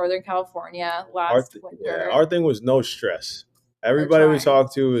contract in Northern California last winter. Our thing was no stress. Everybody we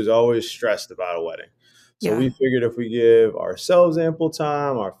talked to is always stressed about a wedding. So we figured if we give ourselves ample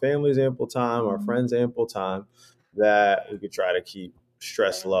time, our families ample time, our friends ample time, that we could try to keep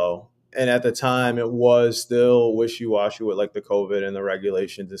stress low. And at the time, it was still wishy-washy with like the COVID and the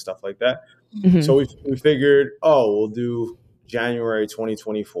regulations and stuff like that. Mhm. So we figured, we'll do January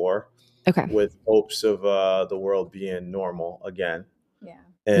 2024 with hopes of the world being normal again. Yeah.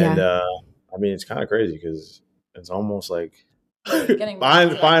 And I mean, it's kind of crazy because it's almost like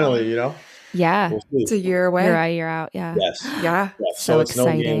finally, you know? Yeah. We'll see. It's a year away. Year out. Yeah. Yes. Yeah. So it's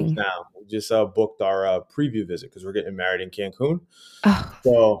exciting. no games now. We just booked our preview visit because we're getting married in Cancun. Oh,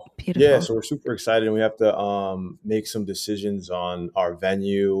 so beautiful. Yeah, so we're super excited, and we have to make some decisions on our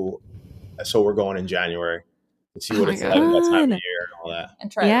venue. So we're going in January to see what it's like that time of year and all that.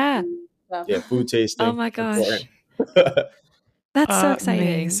 And try food tasting. Oh my gosh. Important. That's so exciting.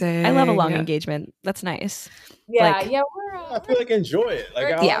 Amazing. I love a long engagement. That's nice. Yeah, Like- I feel like enjoy it.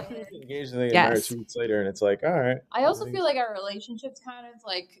 Like I'll get engaged and then get married 2 weeks later, and it's like, all right. I also feel like our relationship's kind of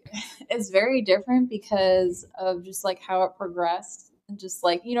like it's very different because of just like how it progressed and just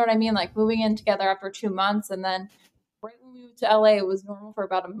like, you know what I mean? Like moving in together after 2 months, and then right when we moved to LA, it was normal for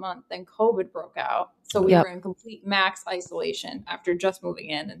about a month. Then COVID broke out, so we were in complete max isolation after just moving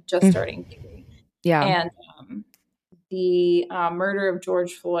in and just starting dating. Yeah. And the murder of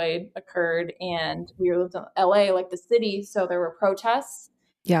George Floyd occurred, and we lived in LA, like the city, so there were protests.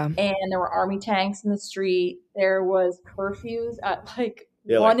 Yeah. And there were army tanks in the street. There was curfews at like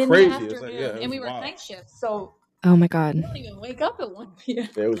 1 like in crazy. the afternoon, Like, and we were night shifts. So oh my God. we don't even wake up at 1 p.m.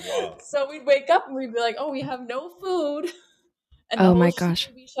 It was wild. So we'd wake up and we'd be like, "Oh, we have no food." And oh the my whole street gosh.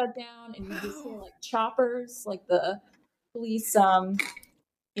 would be shut down, and you just hear like choppers, like the police, helicopters,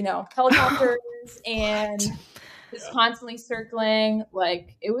 and just constantly circling.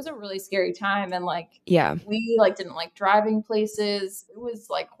 Like it was a really scary time, and like we like didn't like driving places. It was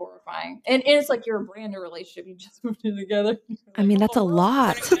like horrifying, and it's like you're a brand new relationship. You just moved in together. I mean, that's a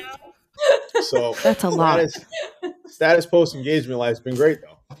lot. So that's a lot. Status post engagement life's been great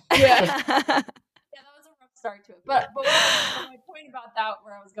though. Yeah, that was a rough start to it. But my point about that,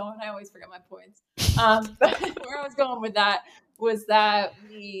 where I was going, I always forget my points. But where I was going with that was that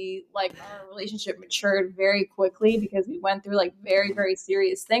we like our relationship matured very quickly because we went through like very, very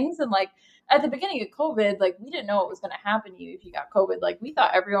serious things. And like at the beginning of COVID, like we didn't know what was going to happen to you if you got COVID. Like we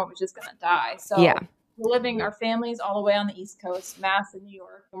thought everyone was just going to die. So we're living our families all the way on the East Coast, Mass and New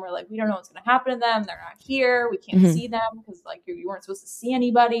York. And we're like, we don't know what's going to happen to them. They're not here. We can't see them because like you weren't supposed to see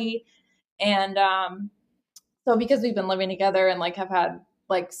anybody. And so because we've been living together and like have had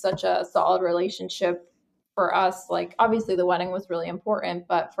like such a solid relationship, for us, like obviously the wedding was really important,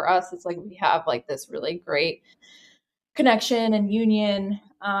 but for us, it's like we have like this really great connection and union.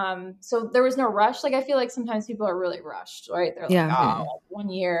 So there was no rush. Like I feel like sometimes people are really rushed, right? They're like, like 1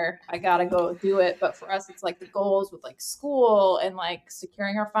 year, I gotta go do it. But for us, it's like the goals with like school and like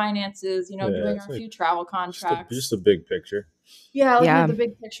securing our finances, doing our few travel contracts. Just a big picture. Yeah, the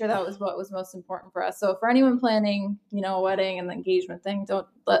big picture, that was what was most important for us. So for anyone planning, a wedding and the engagement thing, don't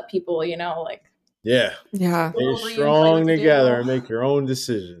let people, like stay strong together and make your own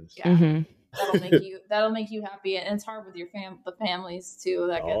decisions. That'll make you happy, and it's hard with your the families too.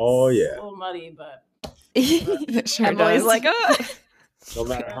 That gets a little muddy, but it sure Emily's does. like, oh, no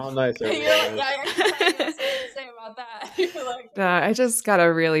matter how nice everything is. Say about that. You're like, I just got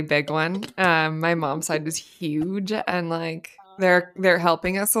a really big one. My mom's side is huge, and like they're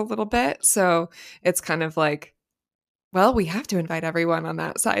helping us a little bit, so it's kind of like, well, we have to invite everyone on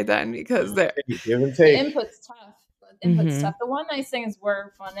that side then because they're give and take. The input's tough. The one nice thing is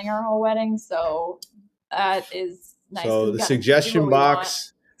we're funding our whole wedding, so that is nice. So the suggestion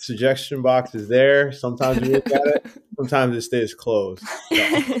box is there. Sometimes you look at it, sometimes it stays closed.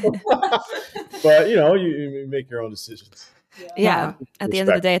 But you make your own decisions. Yeah. At the end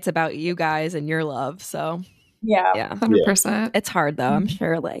of the day, it's about you guys and your love. So yeah, 100%. It's hard though. I'm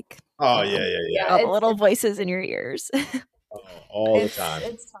sure. Like all the little voices in your ears. All the time.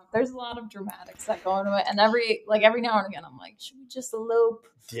 It's tough. There's a lot of dramatics that go into it, and every now and again, I'm like, should we just elope?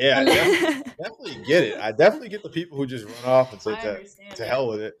 Yeah, definitely get it. I definitely get the people who just run off and say to hell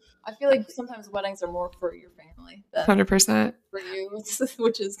with it. I feel like sometimes weddings are more for your family than 100% for you,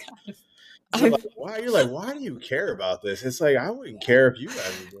 which is kind of. Why do you care about this? It's like, I wouldn't care if you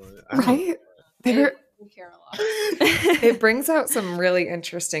guys were doing it. Right? We care a lot. It brings out some really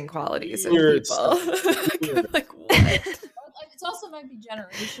interesting qualities in Weird people. I'm like, what? It's also might be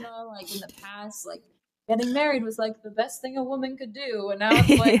generational. Like in the past, like getting married was like the best thing a woman could do, and now it's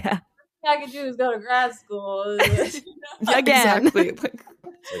like Yeah. all I could do is go to grad school. Again. Exactly. Like,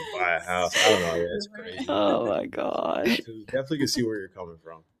 buy a house. I don't know. Yeah, it's crazy. Oh my gosh. So you definitely can see where you're coming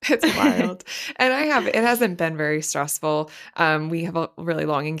from. it's wild. And it hasn't been very stressful. We have a really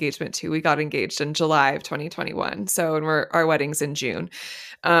long engagement too. We got engaged in July of 2021. So, and our wedding's in June.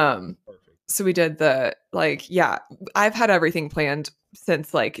 Perfect. So we did I've had everything planned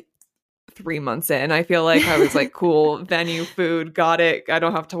since like 3 months in. I feel like I was like, cool, venue, food, got it. I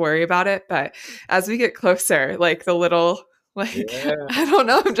don't have to worry about it. But as we get closer, like the little, like, I don't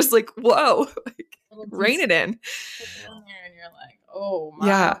know, I'm just like, whoa, like, rein it in. And you're like, oh my.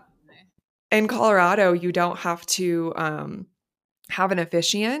 Yeah. In Colorado, you don't have to have an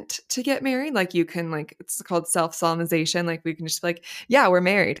officiant to get married. Like you can, like, it's called self-solemnization. Like we can just be like, yeah, we're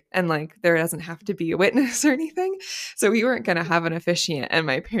married. And like, there doesn't have to be a witness or anything. So we weren't going to have an officiant. And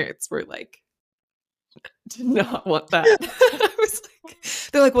my parents were like, did not want that. I was like,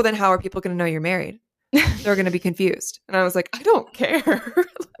 they're like, well, then how are people going to know you're married? They're going to be confused. And I was like, I don't care.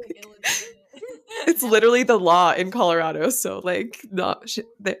 Like, it's literally the law in Colorado. So like,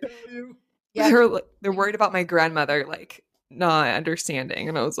 they're worried about my grandmother, like, not understanding.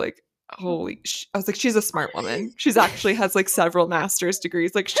 And I was like, I was like, she's a smart woman. She's actually has like several master's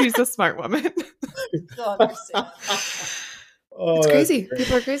degrees. Like, she's a smart woman. It's crazy.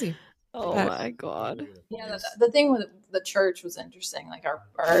 People are crazy. Oh my God. Yeah, the thing with the church was interesting. Like our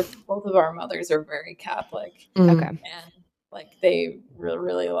both of our mothers are very Catholic. Okay. And like they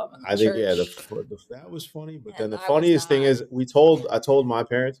really love the I church. think that was funny. But then the funniest thing is I told my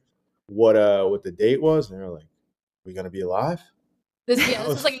parents what the date was, and they were like, "We gonna be alive?" This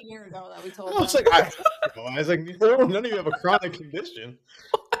was like a year ago that we told them. I was like, none of you have a chronic condition.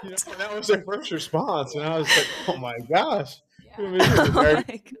 You know, and that was their first response, and I was like, oh my gosh. Yeah. It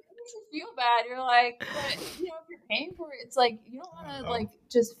makes you feel bad. You're like, but if you're paying for it, it's like you don't want to like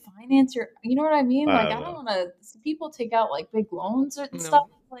just finance your. You know what I mean? Like I don't want to see people take out like big loans and stuff.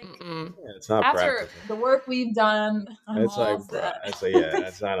 Like it's not after practical. the work we've done. It's like,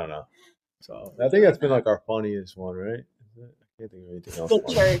 I don't know. So I think that's been like our funniest one, right? I can't think of anything else.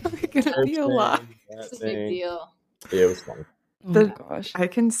 The church. It's gonna be a lot. It's a big deal. Yeah, it was funny. Oh my gosh. I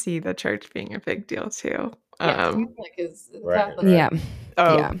can see the church being a big deal too. Yeah, Catholic. Yeah.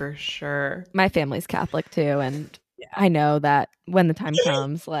 Oh, Yeah. for sure. My family's Catholic too, and I know that when the time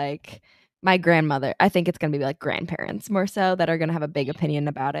comes, like my grandmother, I think it's gonna be like grandparents more so that are gonna have a big opinion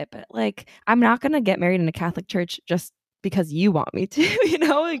about it. But like, I'm not gonna get married in a Catholic church just because you want me to, you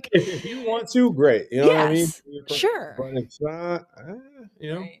know, like if you want to, great. You know what I mean? Sure. But it's not,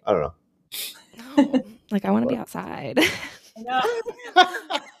 you know, Right. I don't know. No. Like I want to be outside.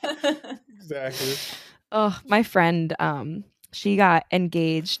 Exactly. Oh, my friend, she got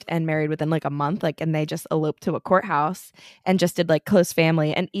engaged and married within like a month, like, and they just eloped to a courthouse and just did like close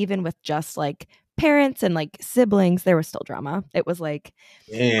family. And even with just like parents and like siblings, there was still drama. It was like,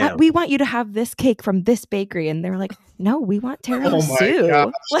 we want you to have this cake from this bakery. And they were like, no, we want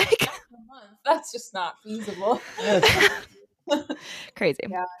tiramisu. Like, that's just not feasible. Crazy.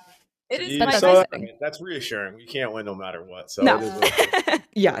 Yeah. It is, but that's reassuring. You can't win no matter what. So no.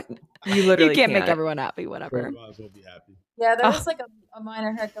 Yeah, you literally can't make everyone happy. Whatever. Might as well be happy. Yeah, there was like a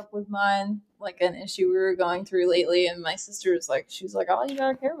minor hiccup with mine, like an issue we were going through lately, and my sister was like, she's like, all you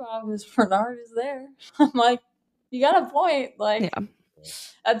gotta care about is Renard is there. I'm like, you got a point. Like,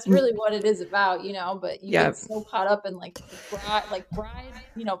 that's really what it is about, you know. But you get so caught up in like bride,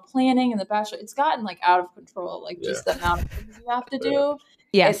 you know, planning and the bachelor. It's gotten like out of control. Like just the amount of things you have to do.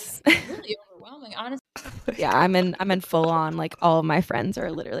 Yes. It's really overwhelming, honestly. Yeah, I'm in full on, like all of my friends are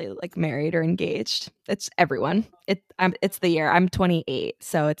literally like married or engaged. It's everyone. It's the year. I'm 28,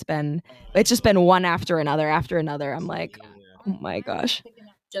 so it's just been one after another. I'm like, oh my gosh.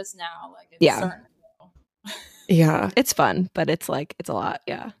 Just now, like it's starting to go. Yeah. It's fun, but it's like it's a lot.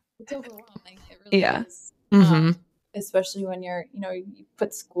 Yeah. It's overwhelming. It really is. Mm-hmm. Especially when you're, you know, you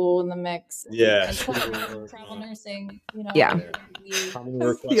put school in the mix. Yeah. Travel nursing, you know. Yeah. I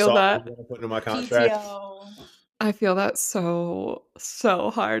feel that. Put into my contract. PTO. I feel that so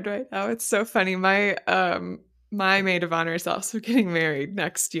hard right now. It's so funny. My maid of honor is also getting married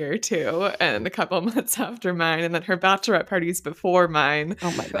next year too, and a couple months after mine, and then her bachelorette party's before mine.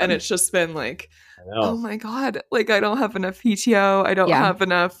 Oh my god! And it's just been like, oh my god, like I don't have enough PTO. I don't have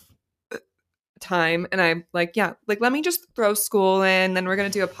enough time, and I'm like, yeah, like let me just throw school in, then we're gonna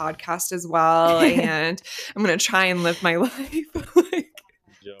do a podcast as well, and I'm gonna try and live my life. Like,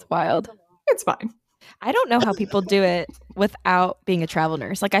 It's wild. it's fine. I don't know how people do it without being a travel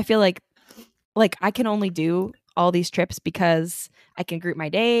nurse. Like I feel like I can only do all these trips because I can group my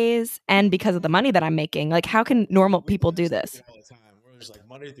days and because of the money that I'm making. Like how can normal people do this? All the time. We're just like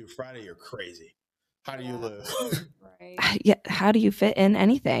Monday through Friday, you're crazy. How do you live? Right. Yeah, how do you fit in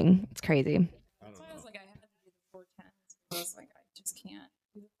anything? It's crazy. That's why I was like, I had to do the 410s. I was like, I just can't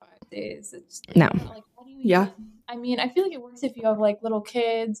do the 5 days. It's No. like, how do you Yeah. even- I mean, I feel like it works if you have like little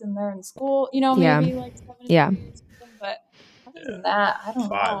kids and they're in school, you know, Yeah. maybe like 7 Yeah. days or something, but other than that, I don't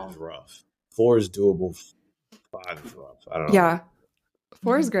 5 is know. rough. 4 is doable. 5 is rough. I don't know. Yeah.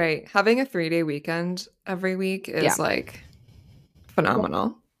 4 is great. Having a 3-day weekend every week is like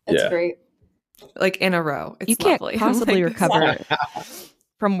phenomenal. It's Yeah. great. Like in a row. It's You can't lovely. possibly Like, recover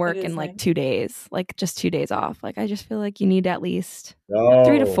from work It is in like nice. 2 days, like just 2 days off. Like I just feel like you need at least No.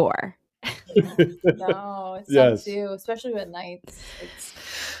 3 to 4. No, it's Yes. tough too, especially with nights. It's,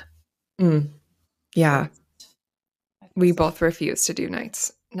 Yeah. I feel We so- both refuse to do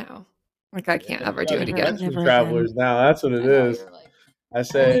nights now. Like I can't ever do it Never. again. That's Never some travelers now. That's what I it know, is. you're like, I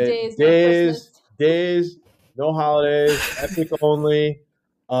say days, no days, Christmas. days, no holidays, Epic only.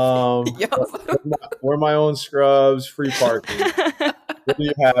 Yes. Wear my own scrubs, free parking. What do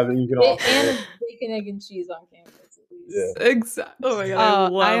you have that you can offer? And bacon, egg, and cheese on campus at least. Yeah. Exactly. Oh my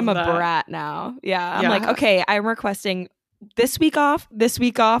god. I am a that. brat now. Yeah. I'm like, Yeah. okay, I'm requesting this week off,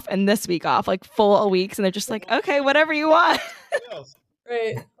 and this week off, like full weeks. And they're just like, okay, whatever you want. What else?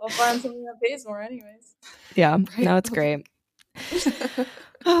 Right. I'll find something that pays more anyways. Yeah. Right. No, it's great.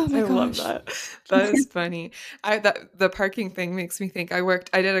 Oh my I love gosh. that. That is funny. The parking thing makes me think I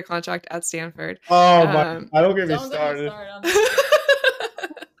did a contract at Stanford. Oh my! I don't get me Don't get me started. started on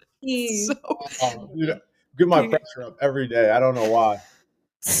that. Please. Get my pressure up every day. I don't know why.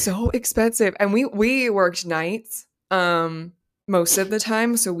 So expensive, and we worked nights most of the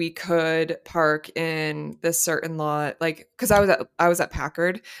time, so we could park in this certain lot, like because I was at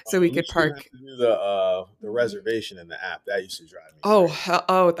Packard, so we At could least you didn't park. have to do the reservation in the app. That used to drive me. Oh,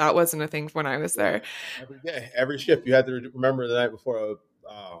 crazy. that wasn't a thing when I was there. Every day, every shift, you had to remember the night before.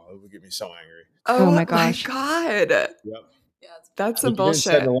 Oh, it would get me so angry. Oh my gosh. God, Yep. Yeah, that's some If you didn't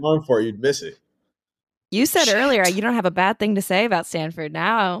set bullshit. an alarm for it, you'd miss it. You said Shit. earlier you don't have a bad thing to say about Stanford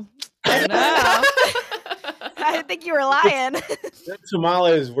now. I don't know. I didn't think you were lying. Their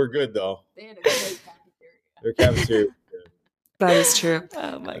tamales were good though. they had a great cafeteria. Their cafeteria was good. That is true.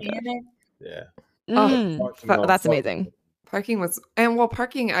 Oh my god. Organic. Yeah. That's amazing.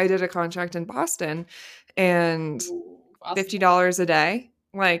 Parking I did a contract in Boston, and Ooh, awesome. $50 a day,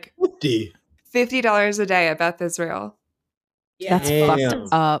 like D. $50 a day at Beth Israel. Yeah, That's Damn.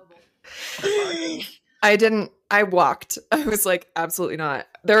 fucked up. I walked. I was like, absolutely not.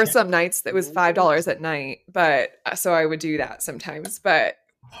 There were some nights that was $5 at night, but so I would do that sometimes, but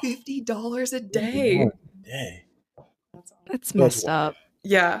 $50 a day. Day. That's messed up.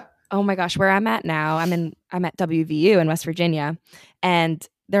 Yeah. Oh my gosh, where I'm at now, I'm at WVU in West Virginia, and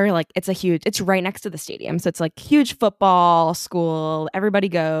they're like, it's right next to the stadium, so it's like huge football school. Everybody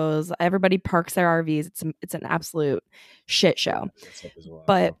goes, everybody parks their RVs. It's an absolute shit show.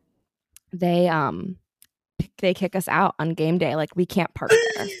 But they kick us out on game day. Like we can't park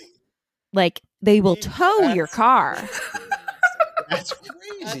there. Like they will tow your car. That's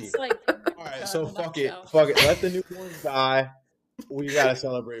crazy. That's like All right, so fuck it. Let the newborns die. We gotta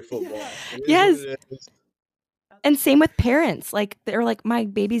celebrate football. It is Yes. what it is. And same with parents. Like they're like, my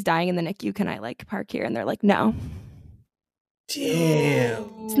baby's dying in the NICU. Can I like park here? And they're like, no.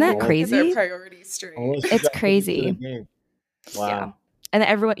 Damn. Isn't that Well, crazy? Their priorities straight. Unless you It's got to crazy. the game. Wow. Yeah. And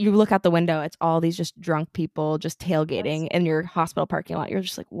everyone, you look out the window, it's all these just drunk people just tailgating in your hospital parking lot. You're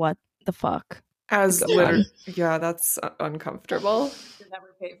just like, what the fuck? As Go literally, yeah, that's uncomfortable. to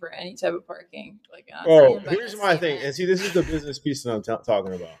never pay for any type of parking. Like, Oh, honestly, here's my thing. And see, this is the business piece that I'm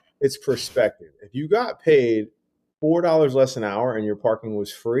talking about. It's perspective. If you got paid $4 less an hour and your parking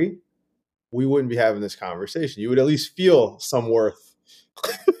was free, we wouldn't be having this conversation. You would at least feel some worth.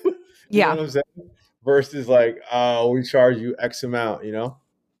 You Yeah. know what I'm saying? Versus like, we charge you X amount, you know?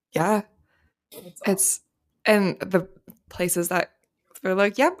 Yeah. It's and the places that they're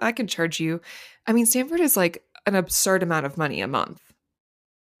like, yep, I can charge you. I mean, Stanford is like an absurd amount of money a month.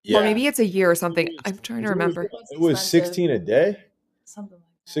 Or maybe it's a year or something. I'm trying to remember. It was 16 a day. something like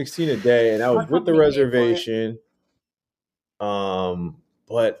that. 16 a day, and that was Our with the company paid for it. reservation.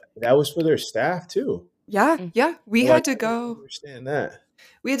 But that was for their staff too. Yeah, yeah. We Like, had to I don't go. understand that.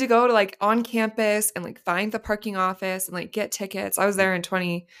 We had to go to like on campus and like find the parking office and like get tickets. I was there in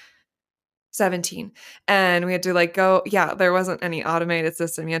 17. And we had to like go, there wasn't any automated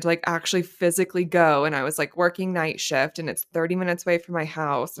system. You had to like actually physically go. And I was like working night shift and it's 30 minutes away from my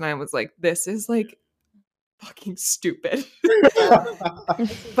house. And I was like, this is like fucking stupid.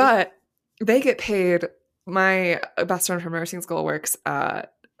 But they get paid. My best friend from nursing school works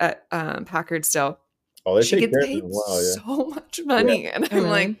at Packard still. Oh, they she take gets care paid of them well, yeah. so much money. And I'm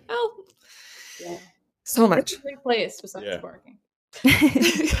like, oh, Yeah. so much. It's a great place besides Yeah. parking.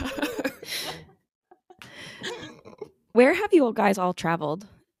 Where have you guys all traveled?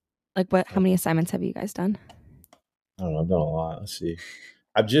 Like, how many assignments have you guys done? I don't know. I've done a lot. Let's see.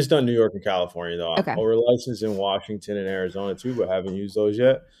 I've just done New York and California, though. Okay. We're licensed in Washington and Arizona, too, but haven't used those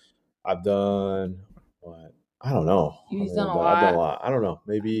yet. I've done what? I don't know. You've done a I've done a lot. lot. I don't know.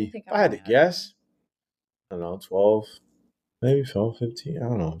 Maybe think if I had to have. guess, I don't know, 12, maybe 12, 15. I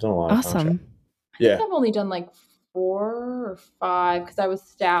don't know. I've done a lot of contracts. Awesome. Yeah. I think I've only done like 4 or 5 because I was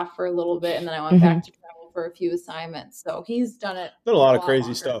staff for a little bit and then I went back to travel for a few assignments. So he's done it. Done a lot of crazy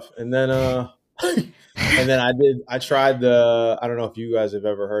longer. stuff. And then I tried I don't know if you guys have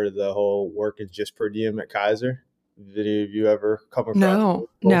ever heard of the whole working just per diem at Kaiser. Did any of you ever come across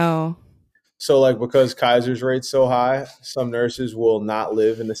No. So like because Kaiser's rate's so high, some nurses will not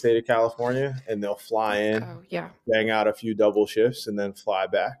live in the state of California and they'll fly in, bang out a few double shifts and then fly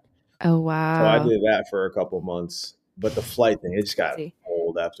back. Oh, wow. So I did that for a couple months. But the flight thing, it just got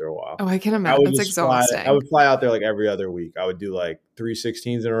old after a while. Oh, I can imagine. It's exhausting. I would fly out there like every other week. I would do like 3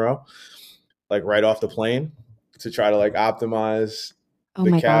 16s in a row, like right off the plane to try to like optimize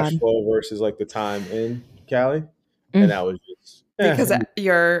the cash flow versus like the time in Cali. And that was just because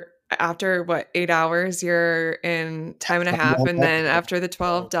you're after 8 hours, you're in time and a half, and then after the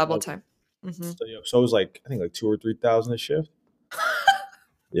 12, double time. So it was like I think like 2,000 or 3,000 a shift.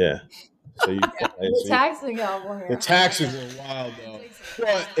 Yeah. So the taxes in California. The taxes were wild though.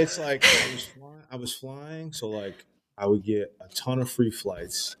 But it's like I was flying, so like I would get a ton of free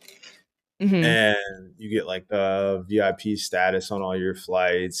flights. And you get like the VIP status on all your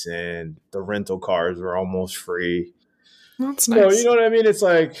flights, and the rental cars were almost free. That's nice. So you know what I mean? It's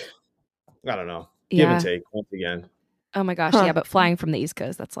like I don't know, give and take once again. Oh my gosh, yeah, but flying from the East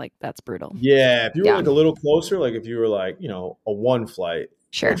Coast, that's brutal. Yeah, if you were like a little closer, like if you were like a 1 flight.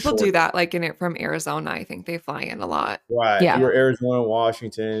 Sure. People do that like from Arizona. I think they fly in a lot. Right. Yeah. If you're Arizona,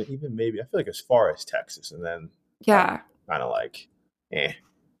 Washington, even maybe I feel like as far as Texas, and then kind of like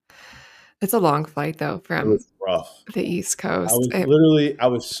It's a long flight though from rough. The East Coast. I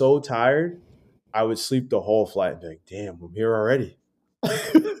was so tired. I would sleep the whole flight and be like, damn, I'm here already.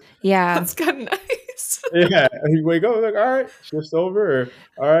 Yeah. That's kind of nice. Yeah. And you wake up like, all right, shift's over. Or,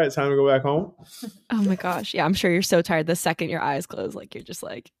 all right, it's time to go back home. Oh my gosh. Yeah, I'm sure you're so tired the second your eyes close, like you're just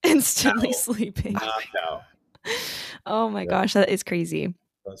like instantly sleeping. Oh my gosh, that is crazy.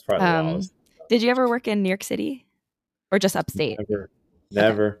 That's probably the wildest. Did you ever work in New York City or just upstate?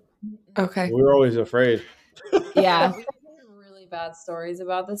 Never. Okay. We were always afraid. Yeah. We heard really bad stories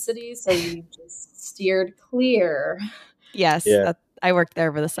about the city, so we just steered clear. Yes. Yeah. I worked there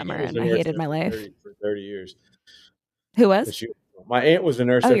over the summer and I hated my life. For 30 years. Who was? My aunt was a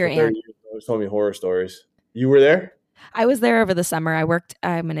nurse there for 30 years. She always told me horror stories. You were there? I was there over the summer.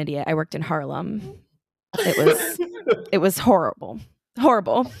 I'm an idiot. I worked in Harlem. It was horrible.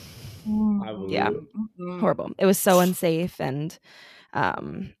 Horrible. Yeah. Horrible. It was so unsafe and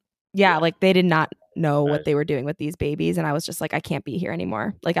like they did not know what they were doing with these babies, and I was just like, I can't be here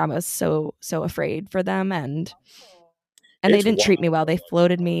anymore. Like I was so afraid for them, and they didn't treat me well. They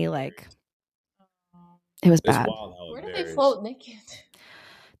floated me like it was bad. Where did they float Nikki?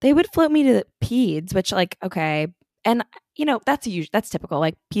 They would float me to the peds, which like okay, and that's typical.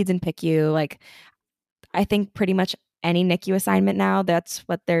 Like peds and PICU, like I think pretty much any NICU assignment now, that's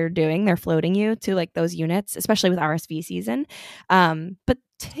what they're doing. They're floating you to like those units, especially with RSV season. But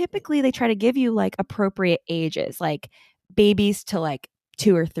typically they try to give you like appropriate ages, like babies to like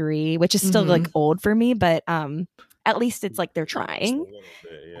 2 or 3, which is still like old for me, but at least it's like they're trying.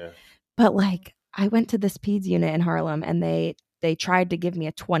 But like I went to this peds unit in Harlem and they tried to give me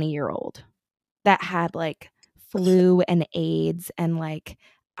a 20-year-old that had like flu and AIDS and like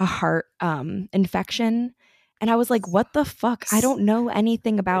a heart infection. And I was like, what the fuck? I don't know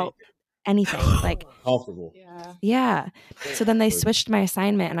anything about anything. Like comfortable. Yeah. So then they switched my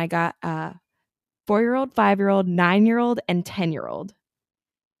assignment and I got a 4-year-old, 5-year-old, 9-year-old, and 10-year-old.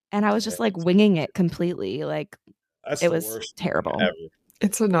 And I was just like winging it completely. Like it was terrible.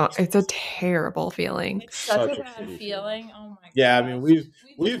 It's a terrible feeling. It's such a bad feeling. Oh my god. Yeah, I mean we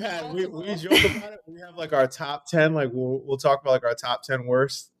joke about it. We have like our top 10, like we'll talk about like our top 10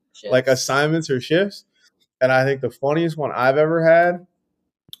 worst shifts. Like assignments or shifts. And I think the funniest one I've ever had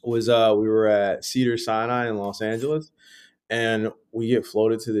was we were at Cedar Sinai in Los Angeles, and we get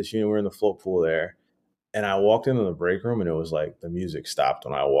floated to this unit. We're in the float pool there, and I walked into the break room, and it was like the music stopped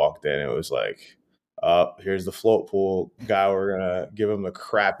when I walked in. It was like, here's the float pool guy. We're gonna give him the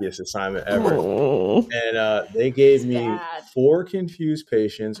crappiest assignment ever. And they gave me Bad. 4 confused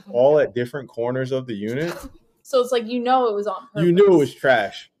patients, all at different corners of the unit. So it's like it was on purpose. You knew it was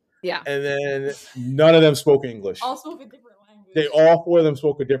trash. Yeah. And then none of them spoke English. All spoke a different language. They all 4 of them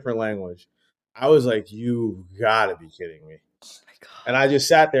spoke a different language. I was like, you gotta be kidding me. Oh my God. And I just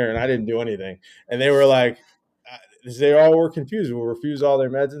sat there and I didn't do anything. And they were like, they all were confused. We refused all their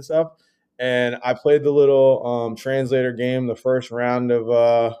meds and stuff. And I played the little translator game, the first round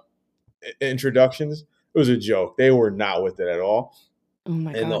of introductions. It was a joke. They were not with it at all. Oh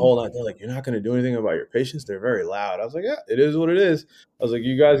my God. And the whole night, they're like, you're not going to do anything about your patients? They're very loud. I was like, yeah, it is what it is. I was like,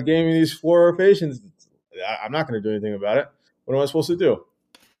 you guys gave me these 4 patients. I'm not going to do anything about it. What am I supposed to do?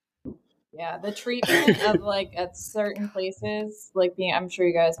 Yeah, the treatment of like at certain places, like I'm sure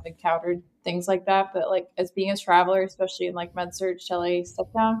you guys have encountered things like that, but like as being a traveler, especially in like med-surg, tele,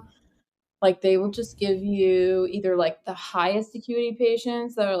 step down, like they will just give you either like the highest acuity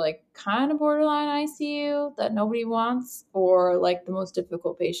patients that are like kind of borderline ICU that nobody wants, or like the most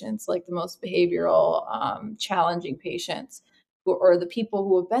difficult patients, like the most behavioral challenging patients, or the people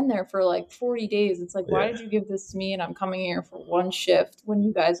who have been there for like 40 days. It's like, why did you give this to me and I'm coming here for 1 shift when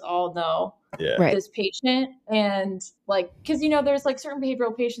you guys all know Right. this patient? And like, because there's like certain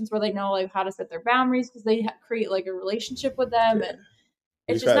behavioral patients where they know like how to set their boundaries because they create like a relationship with them, and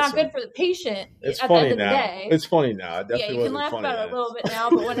it's just not good for the patient. It's at funny the end of now. the day. It's funny now. It definitely you can wasn't laugh funny about it then. a little bit now,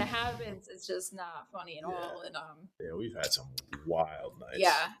 but when it happens, it's just not funny at all. And yeah, we've had some wild nights.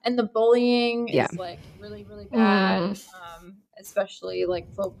 yeah, and the bullying Yeah. is like really, really bad. Especially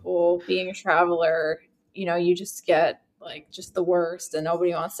like float pool, being a traveler, you just get like just the worst, and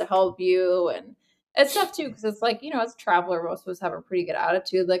nobody wants to help you. And it's tough too, because it's like, as a traveler, most of us have a pretty good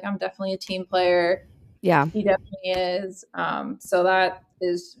attitude. Like, I'm definitely a team player. Yeah. He definitely is. So that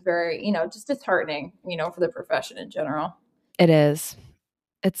is very, just disheartening, for the profession in general. It is.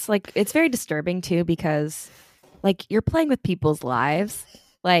 It's like, it's very disturbing too, because like you're playing with people's lives.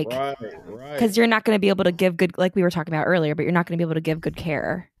 Like, Right. because you're not going to be able to give good, like we were talking about earlier, but you're not going to be able to give good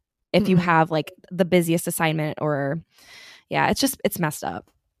care if you have like the busiest assignment, or it's messed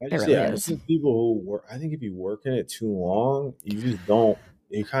up. It really is. I think people who work, I think if you work in it too long, you just don't,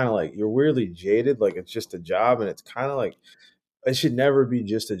 you kind of like, you're weirdly jaded. Like it's just a job, and it's kind of like, it should never be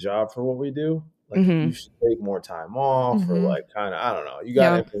just a job for what we do. Like you should take more time off, or like kind of, I don't know. You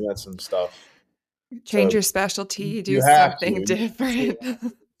got to implement some stuff. Change your specialty, do something different.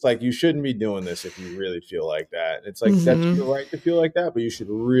 It's like, you shouldn't be doing this if you really feel like that. It's like, that's your right to feel like that, but you should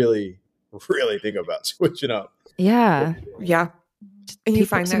really, really think about switching up. Yeah. Yeah. And you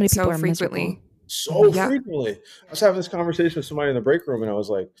find that so frequently. Frequently. I was having this conversation with somebody in the break room, and I was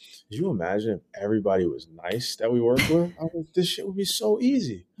like, could you imagine if everybody was nice that we worked with? I was like, this shit would be so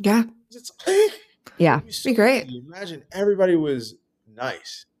easy. Yeah. It's like, yeah. It'd be great. Easy. Imagine everybody was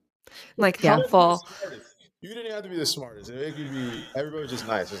nice. Like helpful. You didn't have to be the smartest. It could be, everybody was just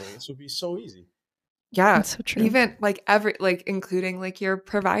nice. Like, this would be so easy. Yeah. That's so true. Even like including like your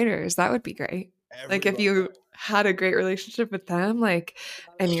providers, that would be great. Everybody. Like if you had a great relationship with them, like,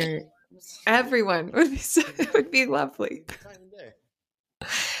 and everyone would be it would be lovely.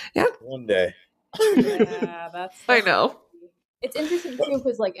 Yeah. One day. Yeah, that's I know. It's interesting too,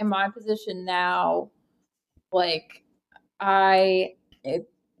 because like in my position now, like I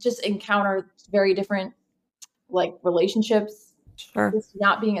just encounter very different like relationships. Sure. Just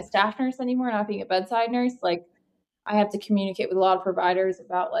not being a staff nurse anymore, not being a bedside nurse, like I have to communicate with a lot of providers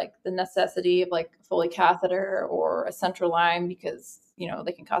about like the necessity of like a Foley catheter or a central line, because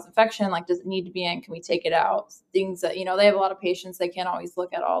they can cause infection. Like, does it need to be in? Can we take it out? Things that, they have a lot of patients. They can't always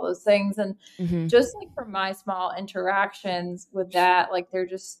look at all those things. And just like from my small interactions with that, like they're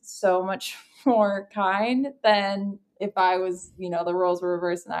just so much more kind than if I was, the roles were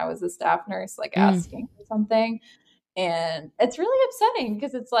reversed and I was a staff nurse, like asking for something. And it's really upsetting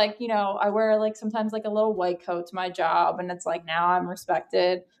because it's like, I wear like sometimes like a little white coat to my job, and it's like, now I'm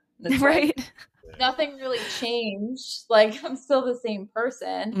respected. And it's right. Like, nothing really changed. Like, I'm still the same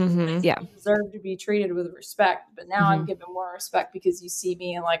person. Yeah. I deserve to be treated with respect, but now I'm given more respect because you see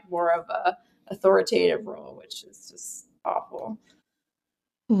me in like more of a authoritative role, which is just awful.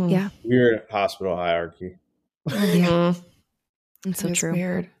 Yeah. Weird hospital hierarchy. Yeah. It's so true.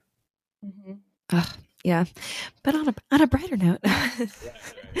 Weird. Yeah. But on a brighter note,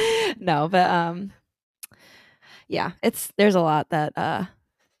 no, but yeah, there's a lot that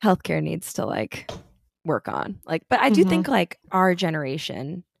healthcare needs to like work on. Like, but I do think like our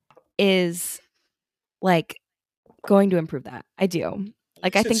generation is like going to improve that. I do.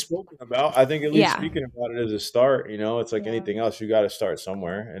 Like I think spoken about. I think at least speaking about it as a start, it's like anything else. You got to start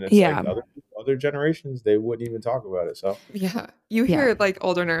somewhere, and it's like other generations, they wouldn't even talk about it. So you hear like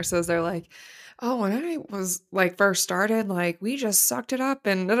older nurses, they're like, "Oh, when I was like first started, like we just sucked it up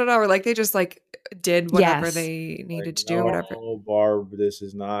and or like they just like did whatever they needed to do, whatever." Oh, Barb, this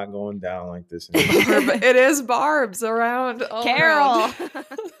is not going down like this anymore. Barb, it is Barb's around. Carol,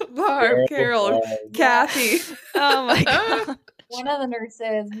 Barb, Carol, Kathy. Oh my god. One of the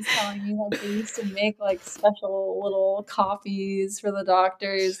nurses was telling me like they used to make like special little coffees for the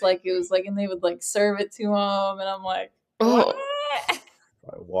doctors. Like it was like, and they would like serve it to them. And I'm like, what?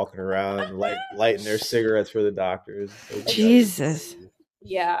 Walking around lighting their cigarettes for the doctors. Jesus.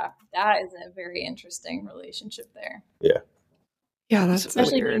 Yeah, that is a very interesting relationship there. Yeah, that's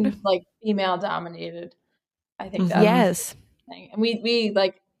especially weird. being like female dominated. I think that's yes. And we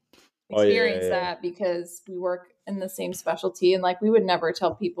like experience that because we work in the same specialty, and like we would never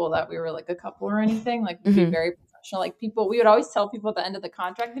tell people that we were like a couple or anything. Like we'd be very professional. Like we would always tell people at the end of the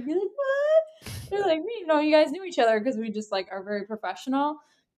contract, they'd be like, "What?" They're like, you guys knew each other," because we just like are very professional.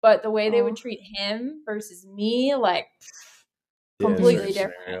 But the way they would treat him versus me, like completely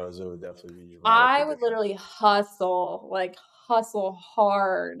different. Scenarios, it would definitely be I would literally hustle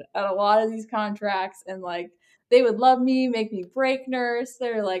hard at a lot of these contracts, and like they would love me, make me break nurse.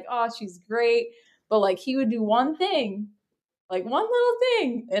 They're like, "Oh, she's great." But like he would do one thing, like one little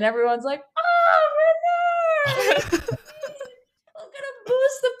thing, and everyone's like, "Oh, Renard! We're gonna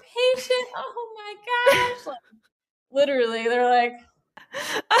boost the patient. Oh my gosh." Like literally, they're like,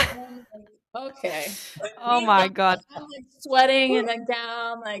 okay. Oh my god. I'm like sweating in a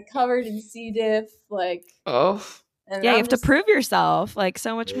gown, like covered in C. diff, like And you have to prove yourself like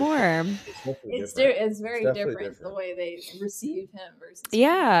so much more. It's very different the way they receive him versus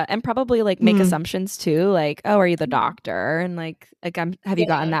and probably like make assumptions too, like, "Oh, are you the doctor?" And like have you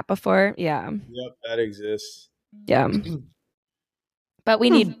gotten that before? Yeah. Yep, that exists. Yeah. But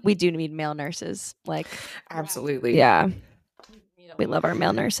we do need male nurses. Like absolutely. Yeah. We love our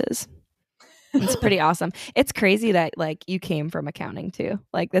male nurses. It's pretty awesome. It's crazy that like you came from accounting too.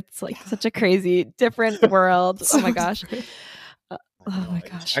 Like that's like such a crazy different world. Oh my gosh. Oh my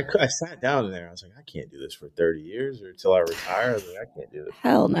gosh. I sat down in there. I was like, I can't do this for 30 years or until I retire. I was like, I can't do this.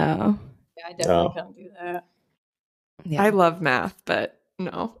 Hell no. Yeah, I definitely can't do that. Yeah. I love math, but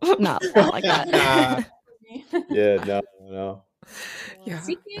no. Not like that. No. Yeah.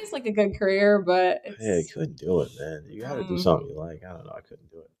 CPA is like a good career, but you couldn't do it, man. You got to do something you like. I don't know. I couldn't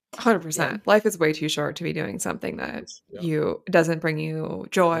do it. 100%. Life is way too short to be doing something that doesn't bring you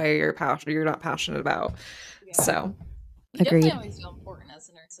joy or passion, you're not passionate about. So, you definitely always feel important as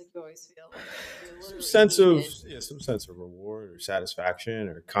a nurse. Like you always feel like some sense of reward or satisfaction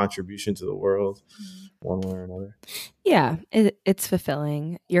or contribution to the world, one way or another. Yeah, it's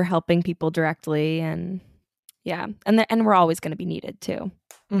fulfilling. You're helping people directly, and and we're always going to be needed too.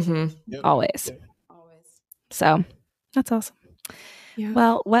 Always. So that's awesome. Yeah.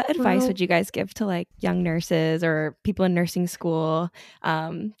 Well, what advice would you guys give to like young nurses or people in nursing school,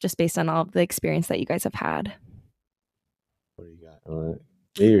 just based on all of the experience that you guys have had? What do you got? All right.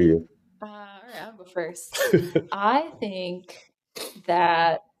 Me or you? All right, I'll go first. I think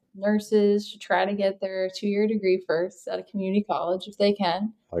that nurses should try to get their 2-year degree first at a community college if they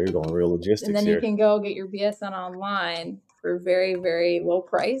can. Oh, you're going real logistics and then here. You can go get your BSN online for very, very low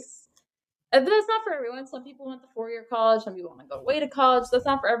price. But that's not for everyone. Some people want the 4-year college. Some people want to go away to college. That's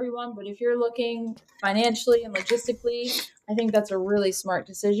not for everyone. But if you're looking financially and logistically, I think that's a really smart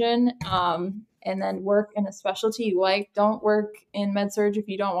decision. And then work in a specialty you like. Don't work in med surg if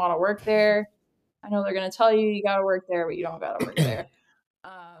you don't want to work there. I know they're going to tell you got to work there, but you don't got to work there.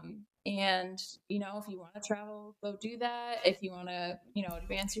 And, if you want to travel, go do that. If you want to,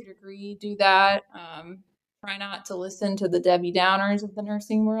 advance your degree, do that. Try not to listen to the Debbie Downers of the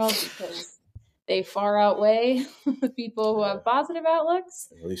nursing world because they far outweigh the people who have positive outlooks.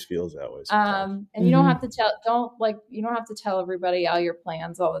 It at least feels that way sometimes. And you don't have to tell everybody all your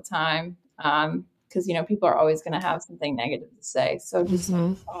plans all the time. Because, people are always going to have something negative to say. So just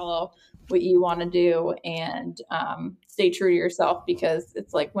follow what you want to do and stay true to yourself, because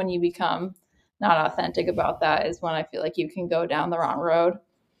it's like when you become not authentic about that is when I feel like you can go down the wrong road.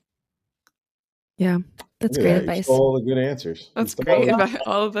 Yeah, that's great advice. All the good answers. That's great advice.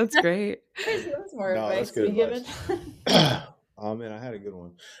 Oh, that's great. There's more advice to be given. Oh man, I had a good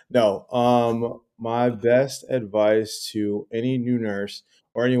one. No, my best advice to any new nurse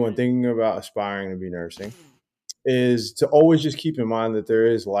or anyone thinking about aspiring to be nursing is to always just keep in mind that there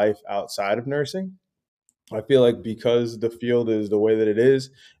is life outside of nursing. I feel like because the field is the way that it is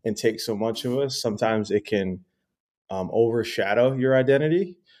and takes so much of us, sometimes it can overshadow your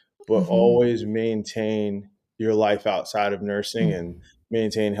identity, but always maintain your life outside of nursing and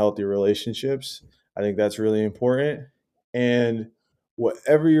maintain healthy relationships. I think that's really important. And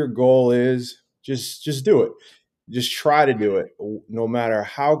whatever your goal is, just do it. Just try to do it. No matter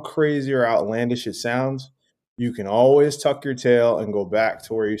how crazy or outlandish it sounds, you can always tuck your tail and go back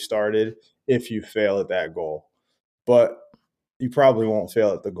to where you started if you fail at that goal. But you probably won't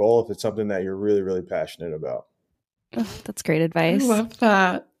fail at the goal if it's something that you're really, really passionate about. Oh, that's great I advice. love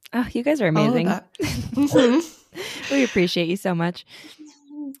that. Oh, you guys are amazing. We appreciate you so much.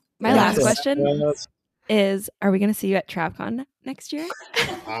 My last question is, are we going to see you at TravCon next year?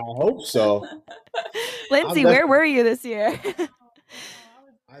 I hope so. Lindsay, where were you this year?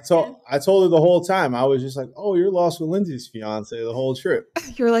 I told her the whole time. I was just like, "Oh, you're lost with Lindsay's fiance the whole trip."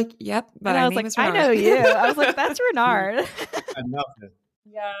 You were like, "Yep," but I was like, "I know you." I was like, "That's Renard." Had nothing.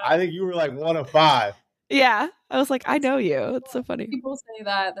 Yeah. I think you were like 1 of 5. Yeah, I was like, "I know you." It's so funny. People say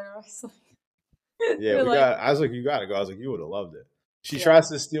that they're always like, yeah, they're like, I was like, "You got to go." I was like, "You would have loved it." She tries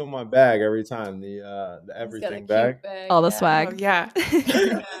to steal my bag every time, the everything bag. All the swag. Oh, yeah.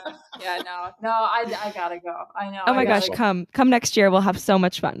 No, I gotta go. I know. Oh my gosh, come next year. We'll have so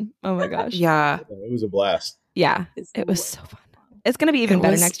much fun. Oh my gosh. Yeah. It was a blast. Yeah, it was so fun. It's going to be even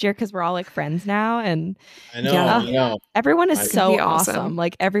better next year because we're all like friends now. And I know. Everyone is so awesome. awesome.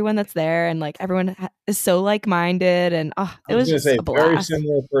 Like everyone that's there and like everyone is so like-minded. And it was just a blast. Very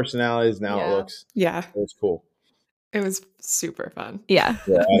similar personalities and outlooks. Yeah. It was cool. It was super fun. Yeah.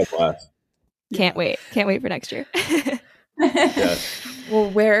 I had a blast. Can't wait. Can't wait for next year. Yes.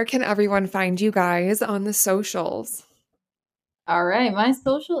 Well, where can everyone find you guys on the socials? All right, my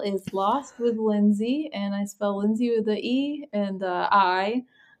social is Lost with Lindsay, and I spell Lindsay with the E and I.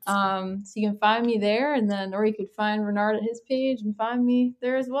 So you can find me there, or you could find Renard at his page and find me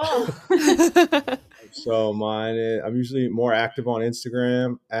there as well. So mine is, I'm usually more active on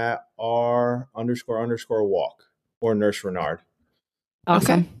Instagram at r__walk or Nurse Renard.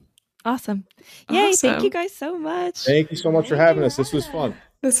 Awesome. Okay. Awesome. Yay. Awesome. Thank you guys so much. Thank you so much for having us. This was fun.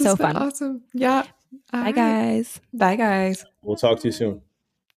 This So is fun. Awesome. Yeah. Bye, guys. Bye, guys. We'll talk to you soon.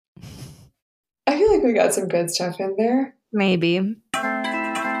 I feel like we got some good stuff in there. Maybe.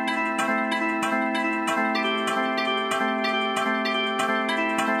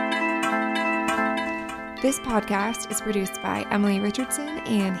 This podcast is produced by Emily Richardson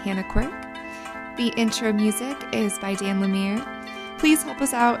and Hannah Quirk. The intro music is by Dan Lemire. Please help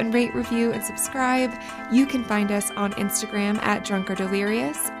us out and rate, review, and subscribe. You can find us on Instagram at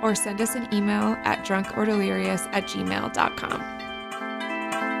drunkorddelirious or send us an email at drunkorddelirious@gmail.com.